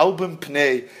being malbim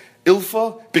pnei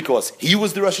Ilfa because he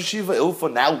was the Rosh Hashiva.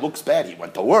 Ilfa now looks bad. He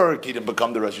went to work. He didn't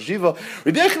become the Rosh Hashiva.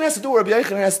 Rabbi Yechon has to do what Rabbi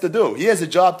Yechon has to do. He has a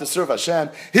job to serve Hashem.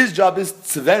 His job is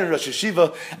tzven Rosh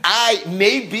Hashiva.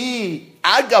 Maybe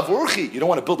agav urchi. You don't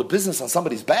want to build a business on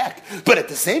somebody's back. But at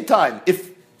the same time,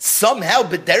 if somehow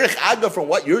b'derech aga from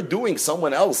what you're doing,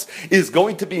 someone else is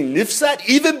going to be nifsat,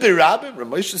 even b'rabim. Rav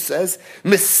Moshe says,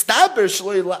 mistaber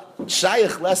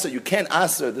shayach lesser. You can't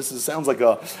answer. This sounds like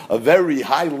a very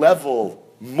high level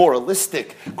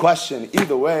moralistic question.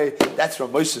 Either way, that's Rav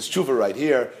Moshe's tshuva right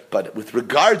here. But with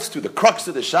regards to the crux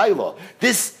of the shayla,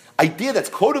 this idea that's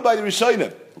quoted by the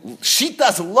Rishonim,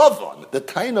 Shitas Lavan, the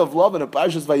Taina of Lavan of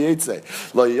Parshas Vayetze.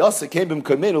 Lo Yasa came b'm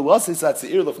Kamenu Lasis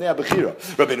Atzeir Lofnei Abechira.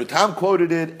 Rabbeinu Tam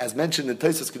quoted it as mentioned in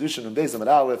Tosfos Kiddushin and Beis Amud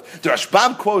Aleph. The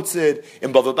Rashbam quotes it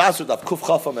in Bava Basra Daf Kuf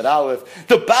Chaf Amud Aleph.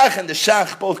 The Bach and the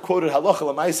Shach both quoted Halacha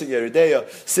L'Maisa Yeridea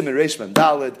Siman Reish Mem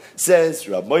Daled. Says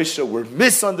Rav Moshe, we're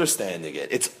misunderstanding it.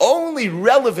 It's only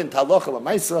relevant Halacha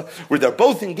L'Maisa where they're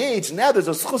both engaged. Now there's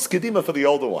a schus kedima for the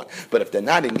older one. But if they're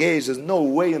not engaged, there's no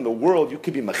way in the world you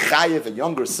could be mechayev a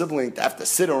younger sibling to have to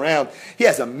sit around. He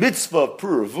has a mitzvah of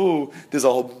puravu. There's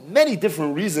many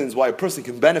different reasons why a person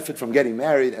can benefit from getting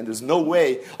married, and there's no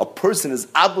way a person is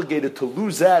obligated to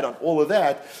lose out on all of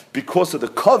that because of the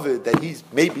covet that he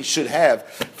maybe should have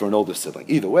for an older sibling.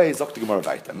 Either way, Zok the Gemara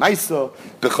Vayta. Maisa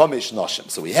b'chomesh noshim.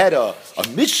 So we had a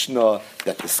Mishnah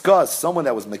that discussed someone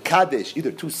that was mekadesh,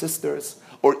 either two sisters,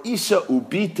 or Isha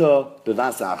Ubita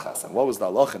Bevas Achas. And what was the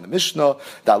halacha in the Mishnah?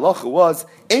 The halacha was,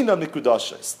 Eina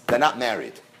Mikudashes. They're not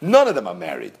married. None of them are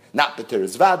married. Not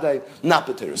B'teres Vadai, not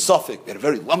B'teres Sofik. We had a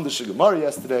very lamdish Gemara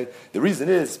yesterday. The reason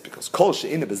is because Kol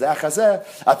She'ina B'zeh Achazeh,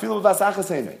 Afilu B'vas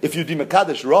Achas Eina. If you do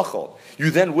Mekadesh Rachel,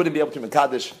 you then wouldn't be able to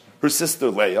Mekadesh her sister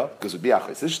Leah, because it would be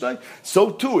Achas Ishtay. So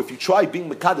too, if you try being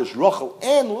Mekadesh Rachel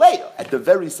and Leah at the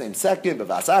very same second,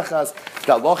 B'vas Achas,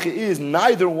 the halacha is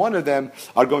neither one of them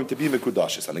are going to be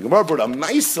Mekudashes. And the Gemara brought a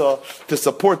Maisa to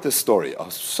support this story,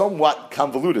 a somewhat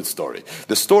convoluted story.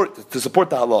 The story to support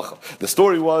the halacha. The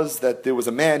story was that there was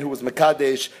a man who was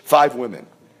Mekadesh 5 women.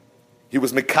 He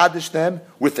was Mekadesh them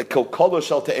with a Kilkola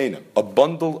Shel Te'enim, a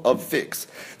bundle of figs.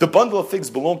 The bundle of figs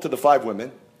belonged to the 5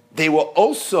 women. They were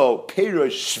also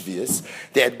Perosh Shvius.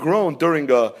 They had grown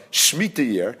during a Shemitah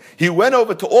year. He went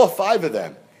over to all 5 of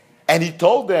them, and he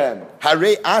told them,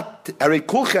 Hare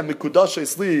kulchem mikudash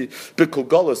esli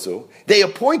b'kulgolasu. They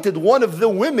appointed one of the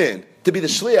women to be the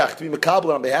shliach, to be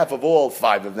makabel on behalf of all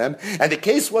 5 of them. And the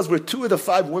case was where 2 of the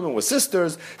 5 women were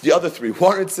sisters, the other 3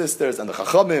 weren't sisters, and the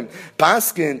chachamim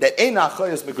paskin that ein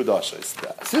achayos mikudashos.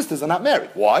 The sisters are not married.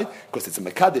 Why? Because it's a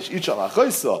mekadesh each al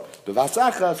achayso b'vas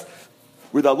achas,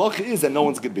 where the halacha is that no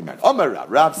one's going to be married. Omar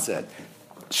Rav said,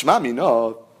 Shema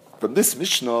Mino, from this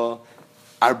Mishnah,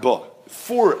 Arba.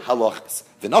 4 halachas.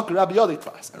 And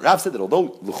Rav said that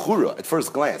although l'chura, at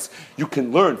first glance, you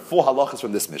can learn 4 halachas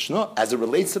from this Mishnah, as it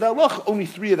relates to the halacha, only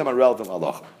 3 of them are relevant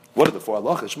halacha. What are the 4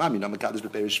 halachas? Shmami, no mekadesh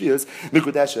b'peiros shvius,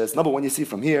 mikudeshes. Number 1, you see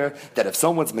from here that if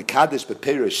someone's mekadesh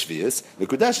b'peiros shvius,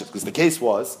 mikudeshes, because the case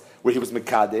was where he was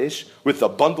mekadesh with a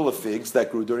bundle of figs that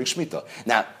grew during Shemitah.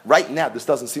 Now, right now, this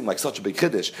doesn't seem like such a big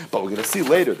chiddush, but we're going to see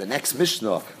later, the next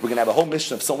Mishnah, we're going to have a whole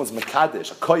Mishnah of someone's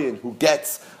mekadesh, a kohen who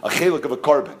gets a chelik of a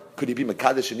carbon. Could he be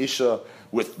mekadesh and isha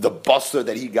with the basar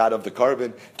that he got of the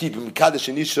carbon? Keep him mekadesh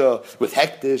and isha with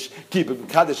hektish. Keep him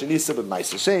mekadesh and isha with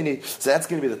ma'aser sheni. So that's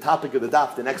going to be the topic of the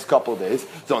daf the next couple of days.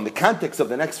 So in the context of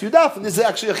the next few daf, and this is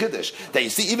actually a chiddush that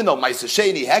you see, even though ma'aser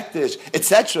sheni, hektish,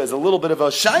 etc. is a little bit of a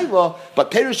shayla,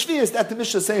 but perish shvius, that the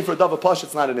Mishnah is saying for a dava pash,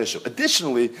 it's not an issue.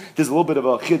 Additionally, there's a little bit of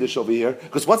a chiddush over here,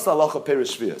 because what's the halacha of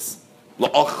perish shvius?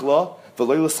 La'achla.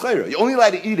 You're only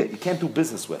allowed to eat it. You can't do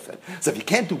business with it. So if you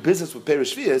can't do business with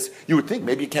perish shvius, you would think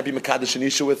maybe you can't be mekadesh and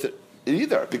isha with it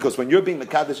either. Because when you're being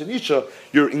mekadesh and isha,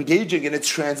 you're engaging in its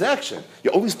transaction.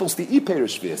 You're only supposed to eat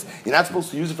perish shvius. You're not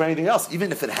supposed to use it for anything else.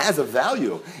 Even if it has a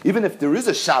value, even if there is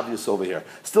a shavius over here,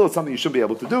 still it's something you should be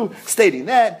able to do. Stating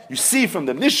that, you see from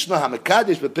the Mishnah,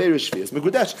 ha-mekadesh be-perish shvius,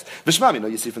 mekudeshes. V'shmami, no,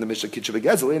 you see from the Mishnah, kitcha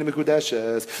v'gezel, ain't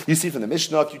mekudeshes. You see from the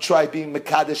Mishnah, if you try being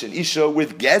mekadesh and isha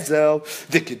with gezel,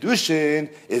 the Kiddushin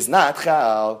is not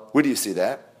chal. Where do you see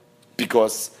that?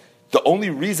 Because the only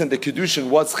reason the Kiddushin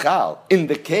was chal in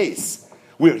the case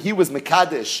where he was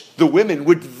mekadesh the women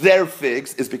with their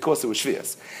figs is because it was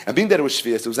shvius. And being that it was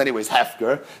shvius, it was anyways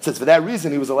hefker, since for that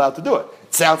reason he was allowed to do it.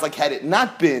 It sounds like had it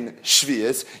not been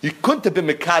shvius, you couldn't have been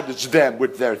mekadesh them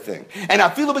with their thing. And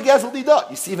afilu begezel dida,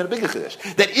 you see even a bigger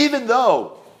chiddush, that even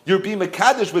though you're being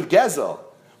mekadesh with gezel,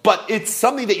 but it's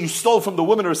something that you stole from the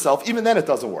woman herself, even then it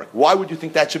doesn't work. Why would you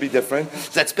think that should be different?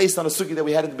 So that's based on a sugi that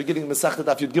we had in the beginning of Masechet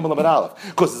Daf Yud Gimel Amud Aleph.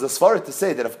 Because there's a svara to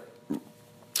say that if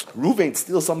Ruvain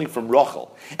steals something from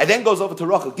Rachel and then goes over to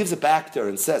Rachel, gives it back to her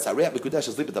and says,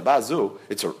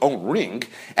 it's her own ring,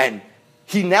 and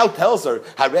he now tells her,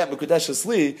 that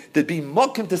be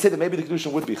mokim to say that maybe the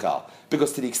Kiddushin would be chal.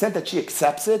 Because to the extent that she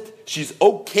accepts it, she's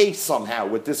okay somehow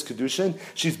with this Kiddushin.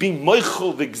 She's being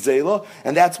moichel v'gzela,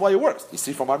 and that's why it works. You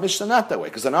see from our Mishnah, not that way.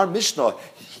 Because in our Mishnah,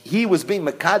 he was being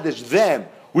mekadesh them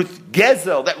with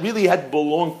gezel that really had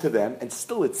belonged to them, and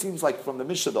still it seems like from the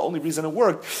Mishnah the only reason it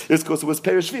worked is because it was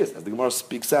perish shvius, as the Gemara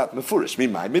speaks out mefurish.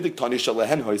 Time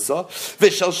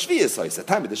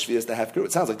of the shvius the hefker.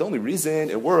 It sounds like the only reason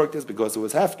it worked is because it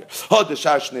was hefker.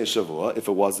 If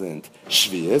it wasn't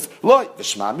shvius,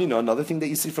 another thing that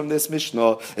you see from this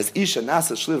Mishnah is isha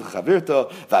nasa shlich chavirta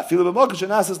va'afilu b'mokash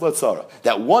nasas latzara.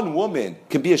 That one woman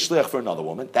can be a shlich for another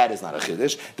woman. That is not a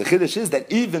chiddush. The chiddush is that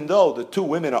even though the two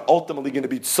women are ultimately going to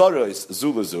be tsaros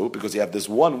zulazu, because you have this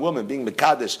one woman being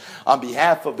mekadesh on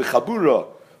behalf of the chabura,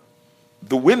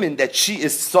 the women that she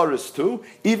is tsaros to,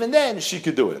 even then she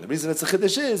could do it. And the reason it's a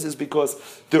chiddush is because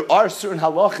there are certain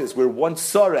halachas where one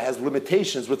tzara has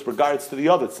limitations with regards to the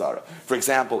other tzara. For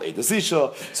example,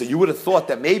 edazisha. So you would have thought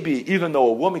that maybe even though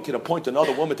a woman can appoint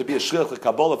another woman to be a shliach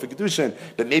kabbalah for Kiddushin,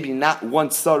 but maybe not one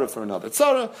tzara for another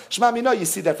tzara. Shema you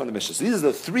see that from the Mishnah. So these are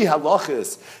the 3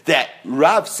 halachas that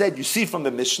Rav said you see from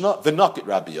the Mishnah, v'nakit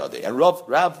Rabbi Yodei. And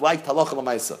Rav liked halacha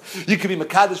l'maisa. You can be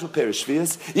mekadesh with perish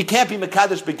shvius. You can't be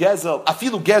mekadesh begezel.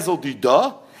 Afilu gezel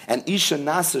dida, and isha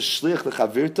nasa shlich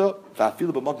lechavirta,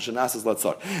 va'afilu b'makom shenasas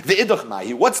latzar. Ve'idach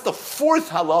mahi. What's the 4th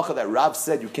halacha that Rav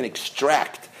said you can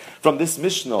extract from this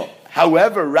Mishnah?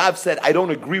 However, Rav said, I don't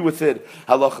agree with it,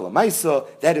 halacha l'maisa,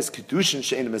 that is Kiddushin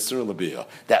she'ein mesurin l'biyah.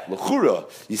 That l'chura,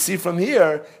 you see from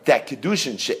here, that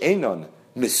Kiddushin she'einon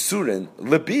mesurin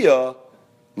l'biyah,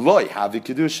 loy havi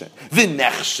Kiddushin.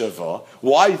 V'nechshava,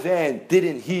 why then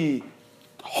didn't he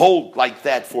hold like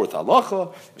that 4th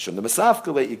halacha?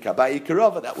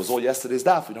 That was all yesterday's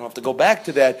daf. We don't have to go back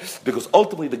to that, because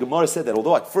ultimately the Gemara said that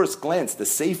although at first glance the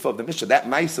seifa of the Mishnah, that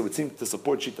Maisa would seem to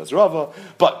support Shitas Rava,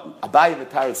 but Abaye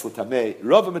metaretz l'tamei,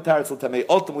 Rava metaretz l'tamei,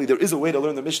 ultimately there is a way to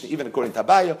learn the Mishnah even according to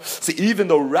Abaye. So even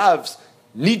though Rav's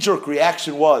knee-jerk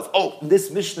reaction was, in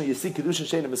this Mishnah you see Kiddushin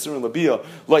Shein and Mesurin Labiyah,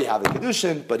 lo you have a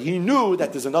Kiddushin, but he knew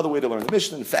that there's another way to learn the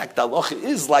Mishnah. In fact, the halacha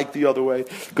is like the other way,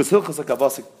 because Hilchas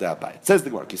HaKavasik D'Abai. It says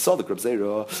the Gemara, Kisadik Reb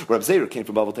Zera came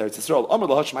from Bavel Teretz Yisrael, Amar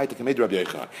Lahash Ma'ita Kamed Rabbi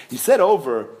Yochanan. He said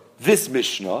over this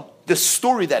Mishnah, the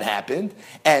story that happened,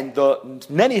 and the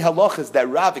many halachas that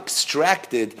Rav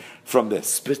extracted from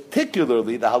this,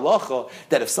 particularly the halacha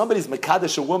that if somebody's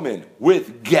mekadesh a woman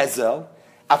with gezel,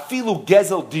 afilu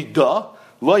gezel dida,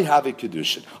 Loi have a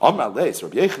Kiddushin. Amar Lei, so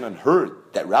Rabbi Yochanan heard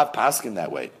that Rav paskin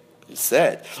that way. He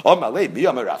said, Amar Lei, bi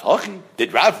Amar Rav Hachi.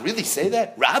 Did Rav really say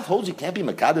that? Rav holds you can't be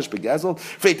Makadosh Begazel?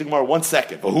 Wait, Gemara, 1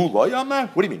 second. But who Loi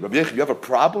Amar? What do you mean? Rabbi Yochanan, you have a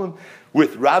problem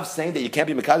with Rav saying that you can't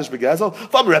be Mekadosh Begezel?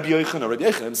 Rabbi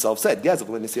Yochanan himself said,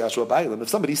 if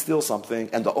somebody steals something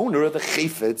and the owner of the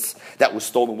chayfetz that was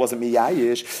stolen wasn't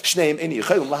miyayish,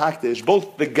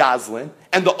 both the Gazlin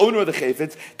and the owner of the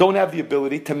chayfetz don't have the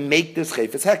ability to make this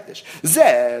chayfetz hektish.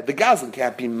 The Gazlin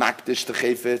can't be makdish the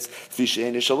chayfetz,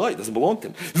 it doesn't belong to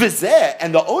him.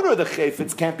 And the owner of the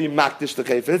chayfetz can't be makdish the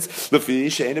chayfetz,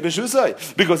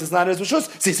 because it's not in his rishus.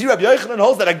 See, Rabbi Yochanan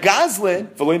holds that a Gazlin,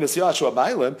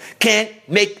 can't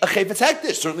make a chayfetz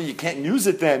hektish. Certainly you can't use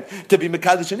it then to be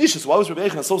mekadosh and isha. So why was Rabbi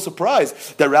Yochanan so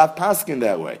surprised that Rav paskin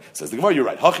that way? Says the Gemara, you're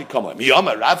right. Hachi kama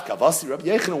miyama Rav kavasi. Rabbi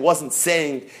Yochanan wasn't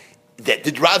saying that.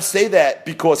 Did Rav say that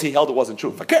because he he held it wasn't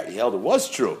true? He held it was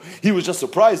true. He was just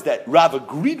surprised that Rav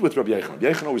agreed with Rabbi Yochanan. Rabbi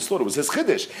Yochanan always thought it was his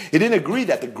chiddush. He didn't agree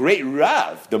that the great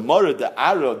Rav, the Mara, the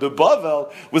Ara, the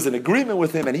Bavel, was in agreement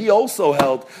with him, and he also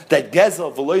held that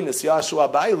Gezel v'loinis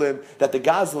Yashua Bailim, that the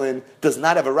Gazlin does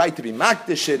not have a right to be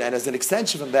makdishin, and as an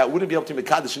extension from that, wouldn't be able to be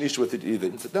mekadosh and isha with it either.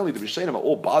 Incidentally, the Rishonim are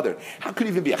all bothered. How could it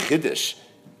even be a chiddush?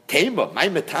 Tema, my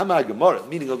metama Gemara,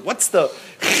 meaning what's the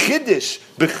chiddush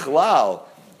bichlal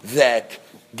that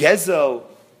Gezel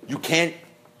you can't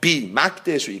be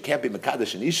makdish or you can't be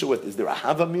mekadosh and isha with? Is there a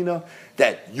havamina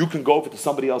that you can go over to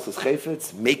somebody else's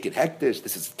chayfetz, make it hektish?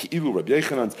 This is Ki'ilu Rabbi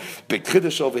Yochanan's big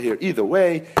chiddush over here. Either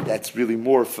way, that's really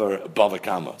more for Bava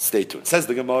Kama. Stay tuned. Says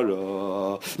the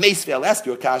Gemara, Meisvei, I'll ask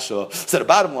you a kasha. So the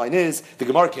bottom line is, the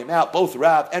Gemara came out, both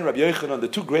Rav and Rabbi Yochanan, the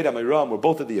two great Amiram, were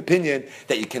both of the opinion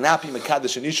that you cannot be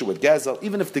mekadosh and isha with gezel,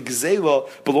 even if the gezela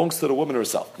belongs to the woman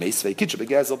herself. Meisvei, kitcha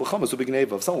begezel, b'chamas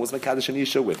u'begneva. If someone was mekadosh and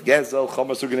isha with gezel,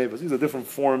 chamas u'begneva, these are different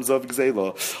forms of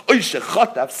gezela.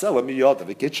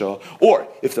 Or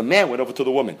if the man went over to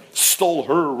the woman, stole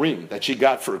her ring that she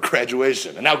got for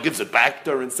graduation, and now gives it back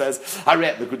to her and says,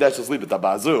 "Haret mekudeshes libet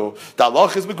abazu." The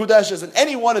halacha is mekudeshes. In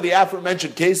any one of the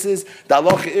aforementioned cases, the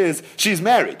halacha is she's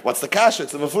married. What's the kasha?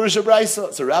 It's the mefurish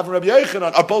brisa. So Rav and Rabbi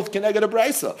Yochanan are both keneged a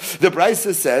brisa. The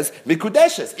brisa says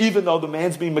mekudeshes, even though the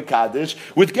man's being mekadesh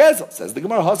with gezel. Says the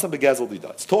Gemara, Hasan begezel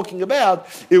dida. It's talking about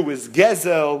it was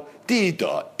gezel.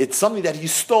 It's something that he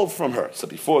stole from her. So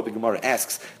before the Gemara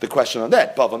asks the question on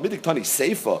that, the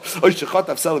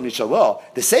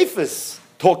Sefer is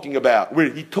talking about where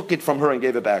he took it from her and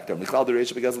gave it back to her. It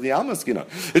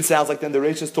sounds like then the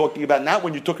Reish is talking about not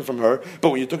when you took it from her,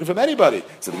 but when you took it from anybody.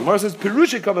 So the Gemara says,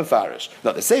 Pirushi come and farish.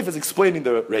 Now the Sefer is explaining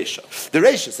the Reish. The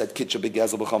Reish said, Kitcha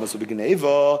begezel b'chamas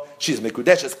u'begneva. She's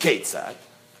mekudeshes ketzad.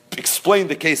 Explain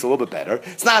the case a little bit better.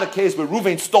 It's not a case where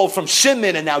Reuven stole from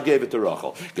Shimon and now gave it to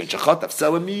Rachel. When Reuven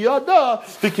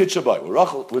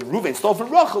stole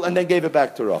from Rachel and then gave it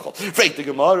back to Rachel.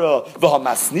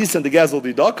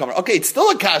 Okay, it's still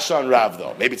a kasha on Rav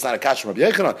though. Maybe it's not a kasha on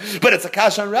Rabbi Yochanan, but it's a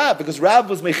kasha on Rav because Rav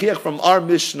was mechiach from our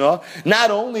Mishnah.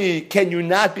 Not only can you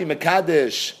not be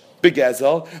mekadesh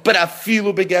begezel, but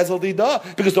afilu begezel dida,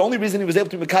 because the only reason he was able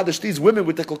to mekadosh these women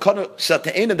with the kolkana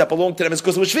shateinim that belonged to them is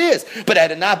because it was shvius. But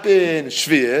had it not been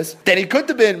shvius, then he could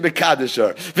have been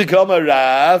mekadosher. V'kama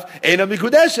Rav ena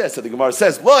mikudeshes. So the Gemara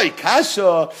says, loy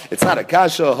kasha. It's not a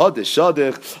kasha. Hadish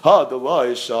shadich.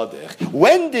 Hadaloi shadich.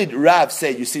 When did Rav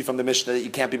say? You see from the Mishnah that you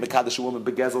can't be mekadosh a woman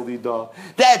begezel dida.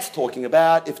 That's talking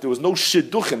about if there was no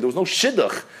shidduchim, there was no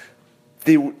shidduch.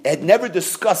 They had never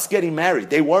discussed getting married.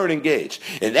 They weren't engaged.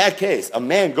 In that case, a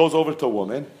man goes over to a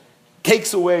woman,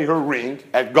 takes away her ring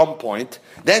at gunpoint,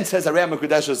 then says,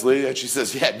 and she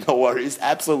says, yeah, no worries,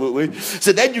 absolutely.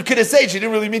 So then you could have said she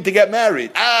didn't really mean to get married.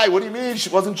 What do you mean?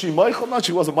 Wasn't she Michael? No,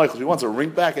 she wasn't Michael. She wants her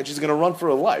ring back and she's going to run for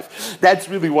her life. That's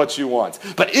really what she wants.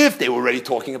 But if they were already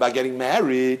talking about getting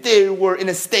married, they were in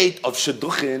a state of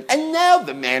shidduchin, and now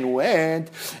the man went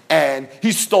and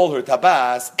he stole her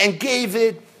tabas and gave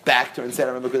it back to her and said,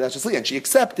 and she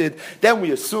accepted, then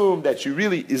we assume that she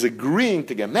really is agreeing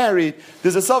to get married.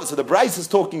 There's a so the Bryce is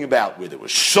talking about where there was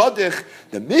shadich,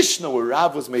 the Mishnah where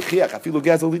Rav was mechiach, afilu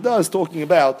gezel lida is talking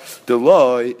about the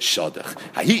loy shadich.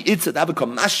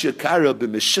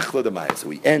 So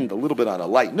we end a little bit on a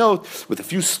light note with a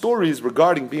few stories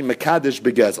regarding being mekadesh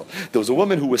begezel. There was a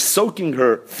woman who was soaking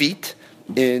her feet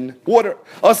in water.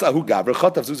 A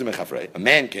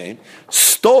man came,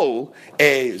 stole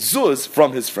a zuz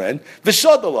from his friend,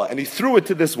 and he threw it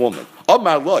to this woman.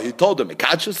 He told her,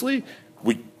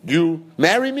 would you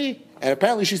marry me? And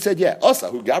apparently she said, yeah. Now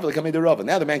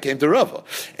the man came to Rava.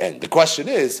 And the question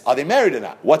is, are they married or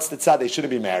not? What's the tzad? They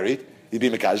shouldn't be married. he'd be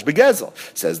Mekadosh begezel.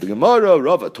 Says the Gemara,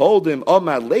 Rava told him,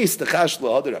 Omar leis techash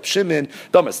lahadar Rab Shimon,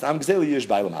 Damas tam gzeli yish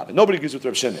bailam haben. Nobody agrees with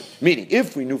Rab Shimon. Meaning,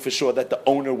 if we knew for sure that the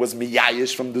owner was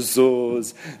miyayish from the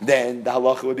zuz, then the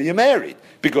halacha would be married.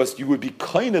 Because you would be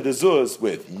kind of the zuz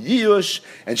with yiyush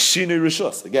and shinui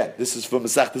rishus. Again, this is from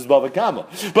Masechtas Bava Kama.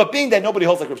 But being that nobody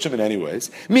holds like Rab Shimon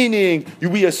anyways, meaning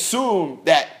we assume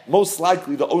that most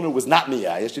likely the owner was not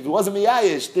miyayish. If it wasn't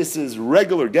miyayish, this is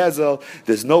regular gezel.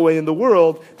 There's no way in the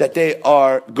world that they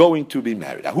are going to be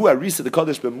married. Ahu arisa the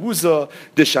kadosh b'muza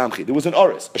de shamchi. There was an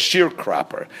oris, a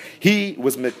sharecropper. He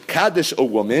was mekadosh a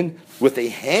woman with a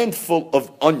handful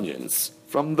of onions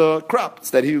from the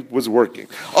crops that he was working.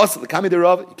 Also, the Kami de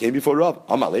Rav, he came before Rav.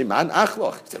 Amalei man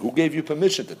achloch. He said, who gave you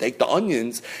permission to take the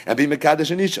onions and be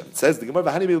mekadosh and isha? It says the Gemara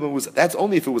v'hani b'muza. That's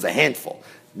only if it was a handful.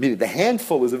 Meaning the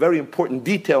handful is a very important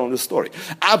detail in the story.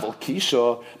 Aval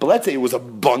kisha, but let's say it was a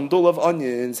bundle of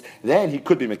onions, then he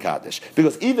could be mekadosh.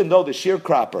 Because even though the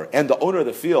sharecropper and the owner of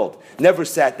the field never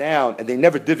sat down and they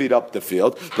never divvied up the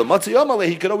field, the matziyamale,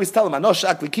 he could always tell him,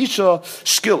 anoshak kisha,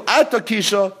 shkil ata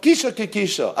kisha, kisha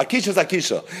kikisha, akisha's akisha.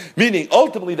 Meaning,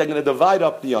 ultimately, they're going to divide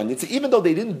up the onions. Even though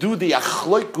they didn't do the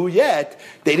achloiku yet,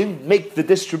 they didn't make the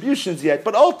distributions yet,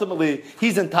 but ultimately,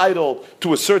 he's entitled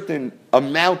to a certain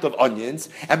amount of onions,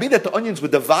 and being that the onions were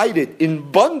divided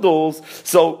in bundles,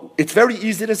 so it's very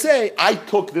easy to say, I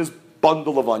took this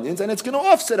bundle of onions, and it's going to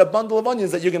offset a bundle of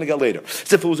onions that you're going to get later.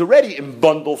 So if it was already in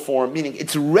bundle form, meaning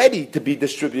it's ready to be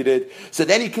distributed, so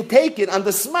then he could take it on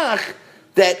the smach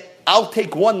that I'll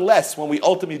take one less when we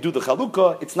ultimately do the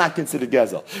chalukah, it's not considered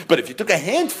gezel. But if you took a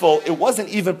handful, it wasn't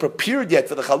even prepared yet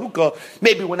for the chalukah,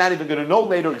 maybe we're not even going to know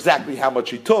later exactly how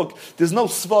much he took. There's no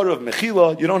svara of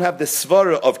mechila, you don't have the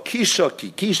svara of kisha,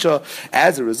 kikisha.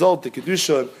 As a result, the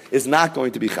Kiddushin is not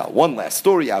going to be chal. One last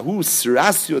story, Ahu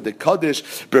Sirasio de Kaddish,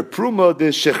 Berpruma de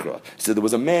Shechra. So there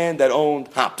was a man that owned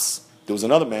hops. There was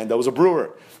another man that was a brewer.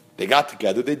 They got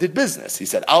together, they did business. He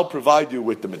said, I'll provide you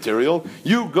with the material.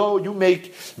 You go, you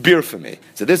make beer for me.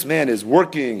 So this man is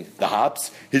working the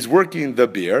hops, he's working the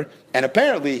beer, and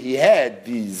apparently he had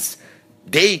these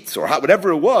dates or whatever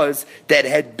it was that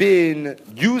had been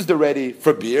used already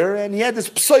for beer, and he had this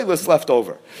psoilus left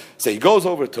over. So he goes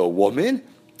over to a woman,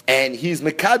 and he's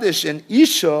mekadesh and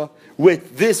isha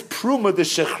with this pruma de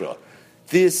shechra,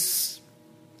 this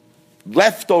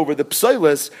leftover, the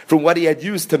psoilus, from what he had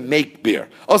used to make beer.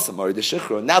 Now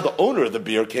the owner of the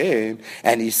beer came,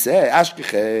 and he said,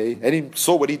 Ashkeche, and he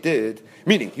saw what he did,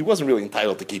 meaning he wasn't really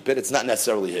entitled to keep it. It's not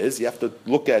necessarily his. You have to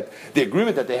look at the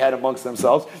agreement that they had amongst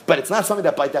themselves, but it's not something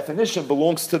that by definition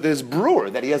belongs to this brewer,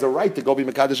 that he has a right to go be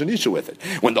mekadosh and isha with it.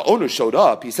 When the owner showed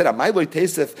up, he said, Amayloi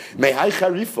tesef mehai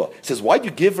charifa. He says, why'd you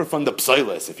give her from the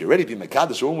psoilus? If you're ready to be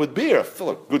mekadosh, one with beer,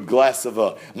 fill a good glass of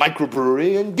a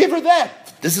microbrewery and give her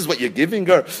that. This is what you're giving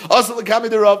her. Also, the Kami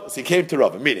de Rav. So he came to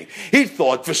Rav, meaning he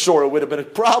thought for sure it would have been a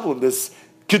problem, this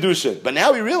Kiddushin. But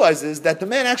now he realizes that the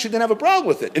man actually didn't have a problem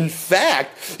with it. In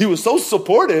fact, he was so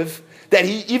supportive that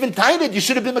he even tied you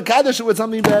should have been Mekadosh with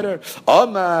something better.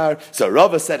 Omar. So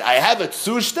Rava said, I have a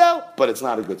tzushtel, but it's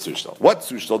not a good tzushtel. What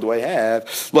tzushtel do I have?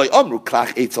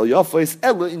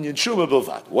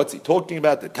 What's he talking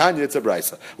about? The Tanya, it's a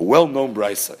brisa. A well-known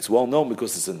brisa. It's well-known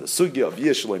because it's in the sugya of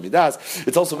Yeh Shaloi Midas.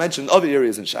 It's also mentioned in other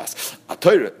areas in Shas. The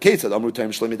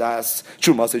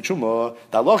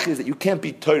halach is that you can't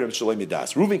be Torah Shaloi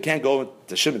Midas. Reuven can't go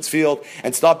to Shimon's field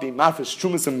and start being mafresh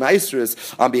trumas and maestras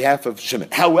on behalf of Shimon.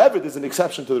 However, there's an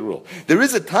exception to the rule. There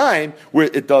is a time where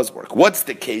it does work. What's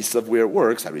the case of where it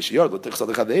works? If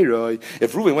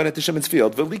Reuven went into Shimon's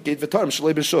field and he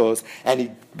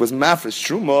was mafresh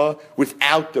truma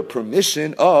without the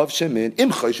permission of Shimon,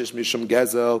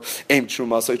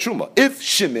 if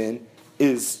Shimon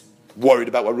is worried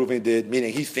about what Reuven did,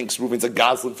 meaning he thinks Reuven's a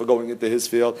goslin for going into his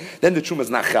field, then the truma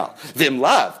is not chal.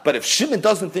 But if Shimon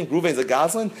doesn't think Reuven's a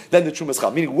goslin, then the truma is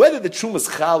chal. Meaning whether the truma is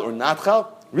chal or not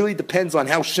chal really depends on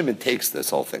how Shimon takes this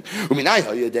whole thing. So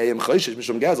how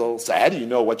do you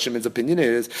know what Shimon's opinion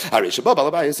is? When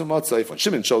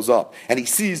Shimon shows up and he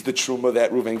sees the truma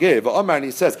that Reuven gave, and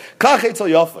he says,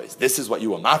 this is what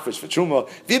you were mafresh for truma.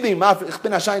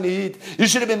 You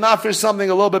should have been mafresh something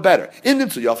a little bit better.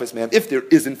 If there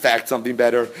is in fact something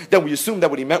better, then we assume that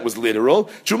what he meant was literal.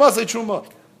 Truma.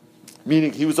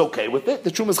 Meaning he was okay with it, the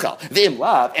truma is chal.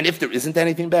 And if there isn't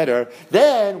anything better,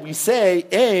 then we say,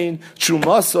 ein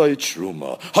trumasoi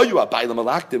truma.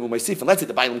 And let's say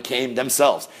the bailam came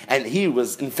themselves, and he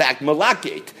was in fact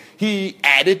malakate. He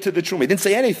added to the truma. He didn't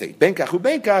say anything. Benkach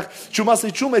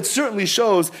trumasoi truma. It certainly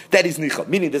shows that he's nichal.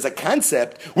 Meaning there's a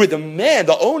concept where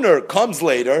the owner comes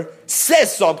later,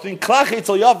 says something,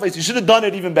 you should have done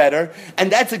it even better,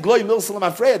 and that's a gloy milsalam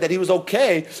afreya, that he was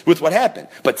okay with what happened.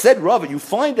 But said Rava, you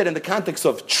find it in the context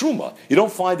of truma. You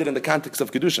don't find it in the context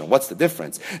of Kiddushin. What's the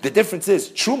difference? The difference is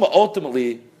truma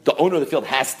ultimately, the owner of the field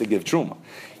has to give truma.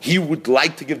 He would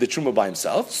like to give the truma by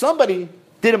himself. Somebody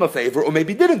did him a favor, or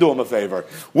maybe didn't do him a favor,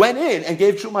 went in and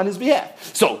gave truma on his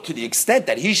behalf. So to the extent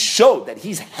that he showed that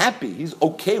he's happy, he's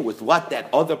okay with what that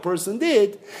other person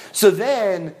did, so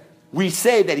then we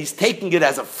say that he's taking it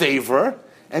as a favor,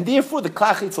 and therefore the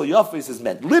klach etzel yafis is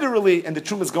meant literally, and the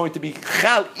truma is going to be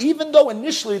chal, even though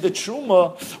initially the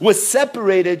truma was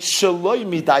separated shaloi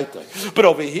midaita. But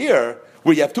over here,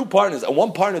 where you have two partners, and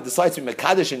one partner decides to be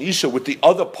Mekadesh and Isha with the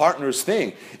other partner's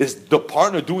thing, is the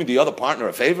partner doing the other partner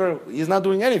a favor? He's not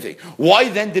doing anything. Why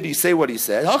then did he say what he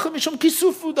said?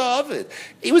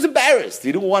 He was embarrassed.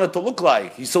 He didn't want it to look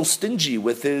like he's so stingy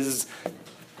with his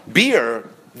beer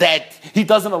that he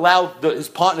doesn't allow his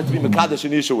partner to be Mekadesh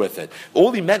and Isha with it.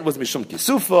 All he meant was Mishum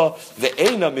Kisufa,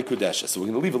 Ve'ena Mikudesha. So we're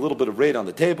going to leave a little bit of raid on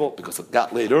the table because it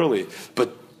got late early,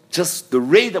 but just the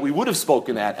raid that we would have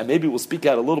spoken at, and maybe we'll speak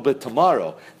out a little bit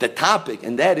tomorrow, the topic,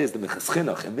 and that is the Meches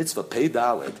Chinuch and Mitzvah Pei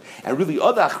Dalet, and really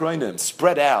other Achronim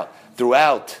spread out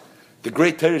throughout the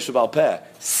great Torah Shabbal Peh,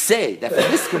 say that from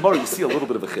this Gemara you see a little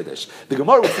bit of a Chiddush. The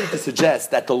Gemara would seem to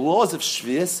suggest that the laws of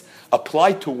Shvius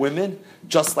apply to women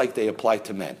just like they apply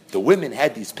to men. The women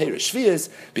had these Pei Shvius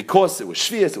because it was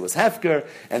Shvius, it was Hefker,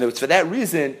 and it was for that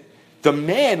reason the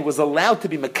man was allowed to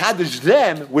be Mekadesh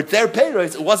them with their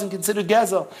payros. It wasn't considered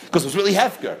Gezel because it was really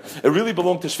Hefker. It really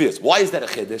belonged to Shvius. Why is that a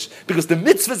Chiddush? Because the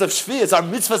mitzvahs of Shvius are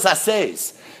mitzvahs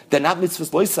aseis. They're not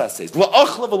mitzvahs lois aseis.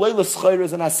 La'achla v'loila schayr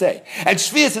is an asei. And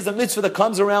Shvius is a mitzvah that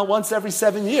comes around once every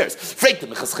 7 years. Freik the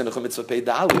Meches Chinuch mitzvah pei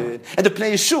dalid, and the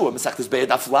Pnei Yeshua, Mesachtes Be'ed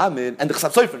Aflamin, and the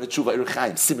Chsav Sofer, the Tshuva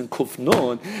Eruchaim, Simen Kuf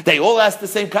Nun, they all ask the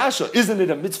same kasha. Isn't it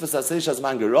a mitzvah asei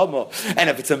shazman gerama? And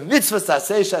if it's a mitzvah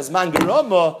asei shazman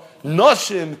gerama,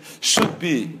 Noshim should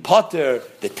be potter.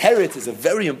 The teretz is a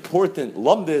very important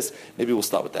lumdis. Maybe we'll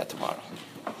start with that tomorrow.